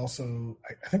guest also,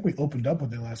 I think we opened up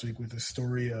with it last week with a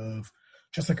story of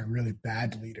just like a really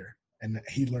bad leader, and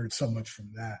he learned so much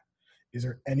from that. Is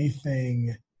there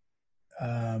anything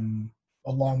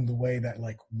along the way that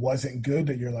like wasn't good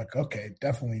that you're like, okay,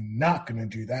 definitely not going to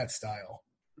do that style?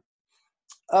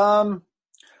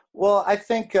 Well, I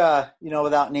think,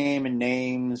 without naming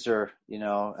names or,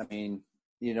 I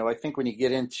think when you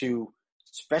get into,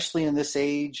 especially in this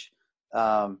age,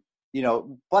 back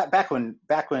when,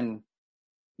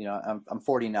 I'm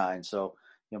 49. So,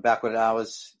 back when I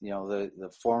was,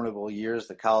 the formidable years,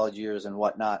 the college years and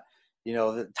whatnot,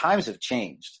 the times have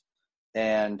changed.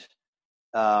 And,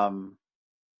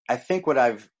 I think what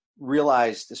I've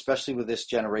realized, especially with this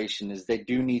generation, is they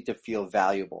do need to feel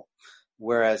valuable.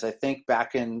 Whereas I think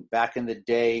back in the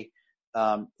day,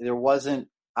 there were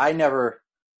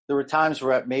times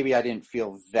where maybe I didn't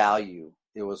feel value.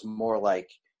 It was more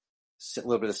like a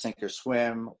little bit of sink or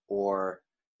swim, or,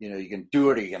 you can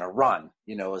do it or you're going to run,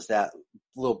 is that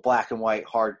little black and white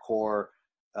hardcore,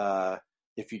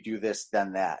 if you do this,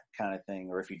 then that kind of thing,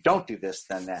 or if you don't do this,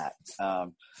 then that.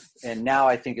 And now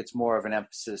I think it's more of an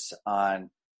emphasis on,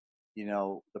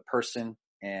 the person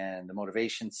and the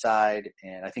motivation side.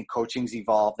 And I think coaching's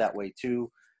evolved that way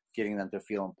too, getting them to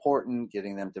feel important,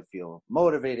 getting them to feel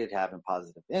motivated, having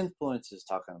positive influences,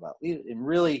 talking about leadership, and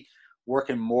really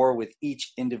working more with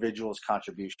each individual's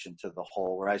contribution to the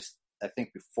whole. Whereas I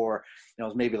think before, it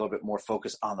was maybe a little bit more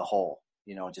focused on the whole,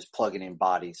 just plugging in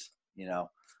bodies,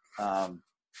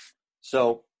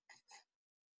 so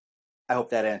I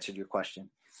hope that answered your question.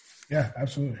 Yeah,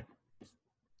 absolutely.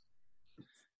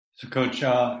 So, Coach,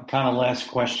 kind of last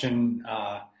question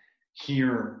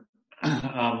here,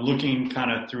 looking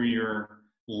kind of through your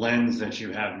lens that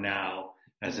you have now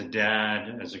as a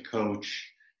dad, as a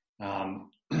coach,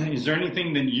 is there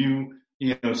anything that you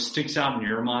sticks out in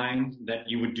your mind that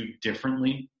you would do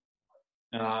differently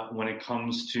when it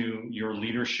comes to your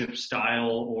leadership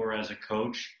style or as a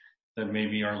coach that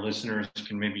maybe our listeners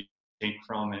can maybe take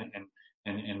from it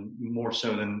and more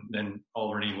so than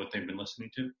already what they've been listening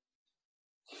to?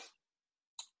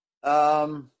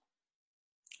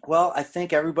 Well, I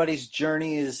think everybody's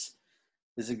journey is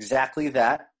exactly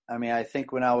that. I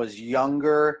think when I was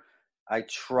younger, I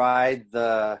tried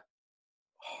the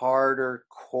harder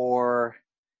core,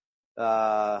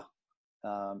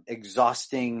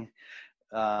 exhausting,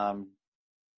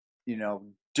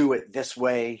 do it this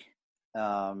way,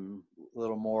 a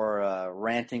little more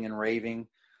ranting and raving,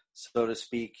 so to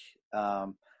speak.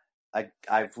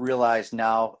 I've realized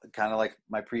now, kind of like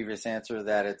my previous answer,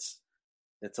 that it's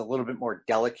a little bit more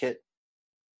delicate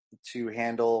to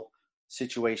handle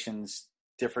situations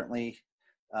differently,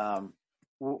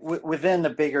 within the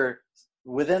bigger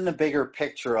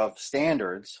picture of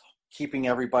standards, keeping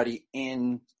everybody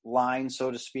in line,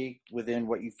 so to speak, within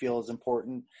what you feel is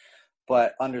important,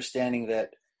 but understanding that,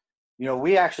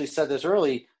 we actually said this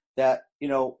early, that,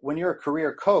 when you're a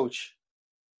career coach,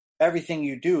 everything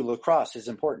you do, lacrosse is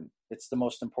important. It's the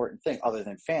most important thing other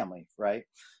than family, right?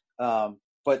 But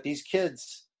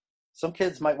some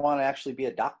kids might want to actually be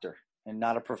a doctor and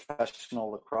not a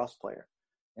professional lacrosse player.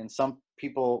 And some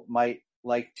people might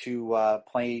like to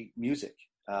play music,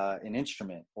 an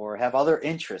instrument, or have other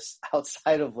interests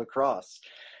outside of lacrosse.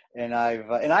 And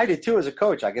I did too as a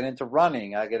coach. I get into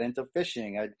running, I get into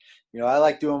fishing. I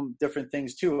like doing different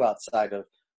things too outside of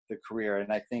the career.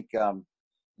 And I think,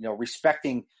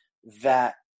 respecting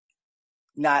that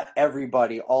not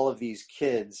everybody, all of these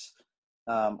kids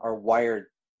are wired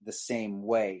the same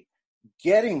way.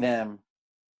 Getting them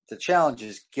the challenge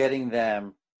is getting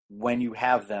them, when you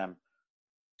have them,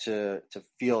 to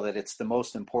feel that it's the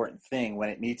most important thing when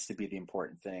it needs to be the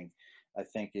important thing, I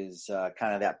think is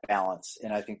kind of that balance.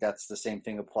 And I think that's the same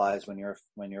thing applies when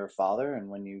you're a father, and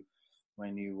when you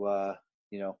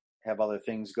have other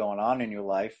things going on in your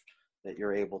life, that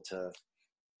you're able to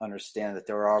understand that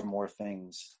there are more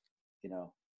things,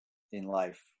 in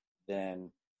life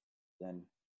than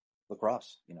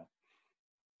lacrosse,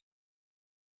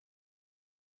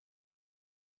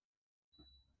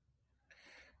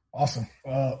 Awesome.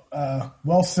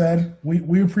 Well said.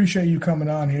 We appreciate you coming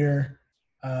on here.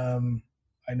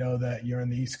 I know that you're on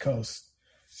the East Coast,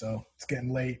 so it's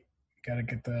getting late. Gotta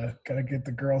get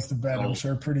the girls to bed. I'm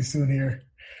sure pretty soon here.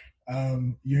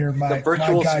 You hear my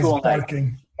guys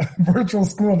barking. Virtual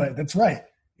school night. That's right.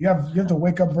 You have to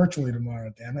wake up virtually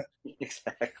tomorrow. Damn it.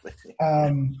 Exactly.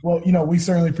 Well, we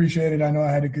certainly appreciate it. I know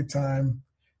I had a good time.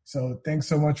 So thanks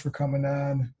so much for coming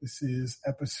on. This is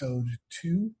episode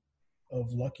 2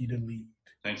 of Lucky to Lead.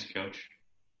 Thanks, Coach.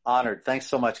 Honored. Thanks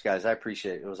so much, guys. I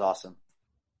appreciate it. It was awesome.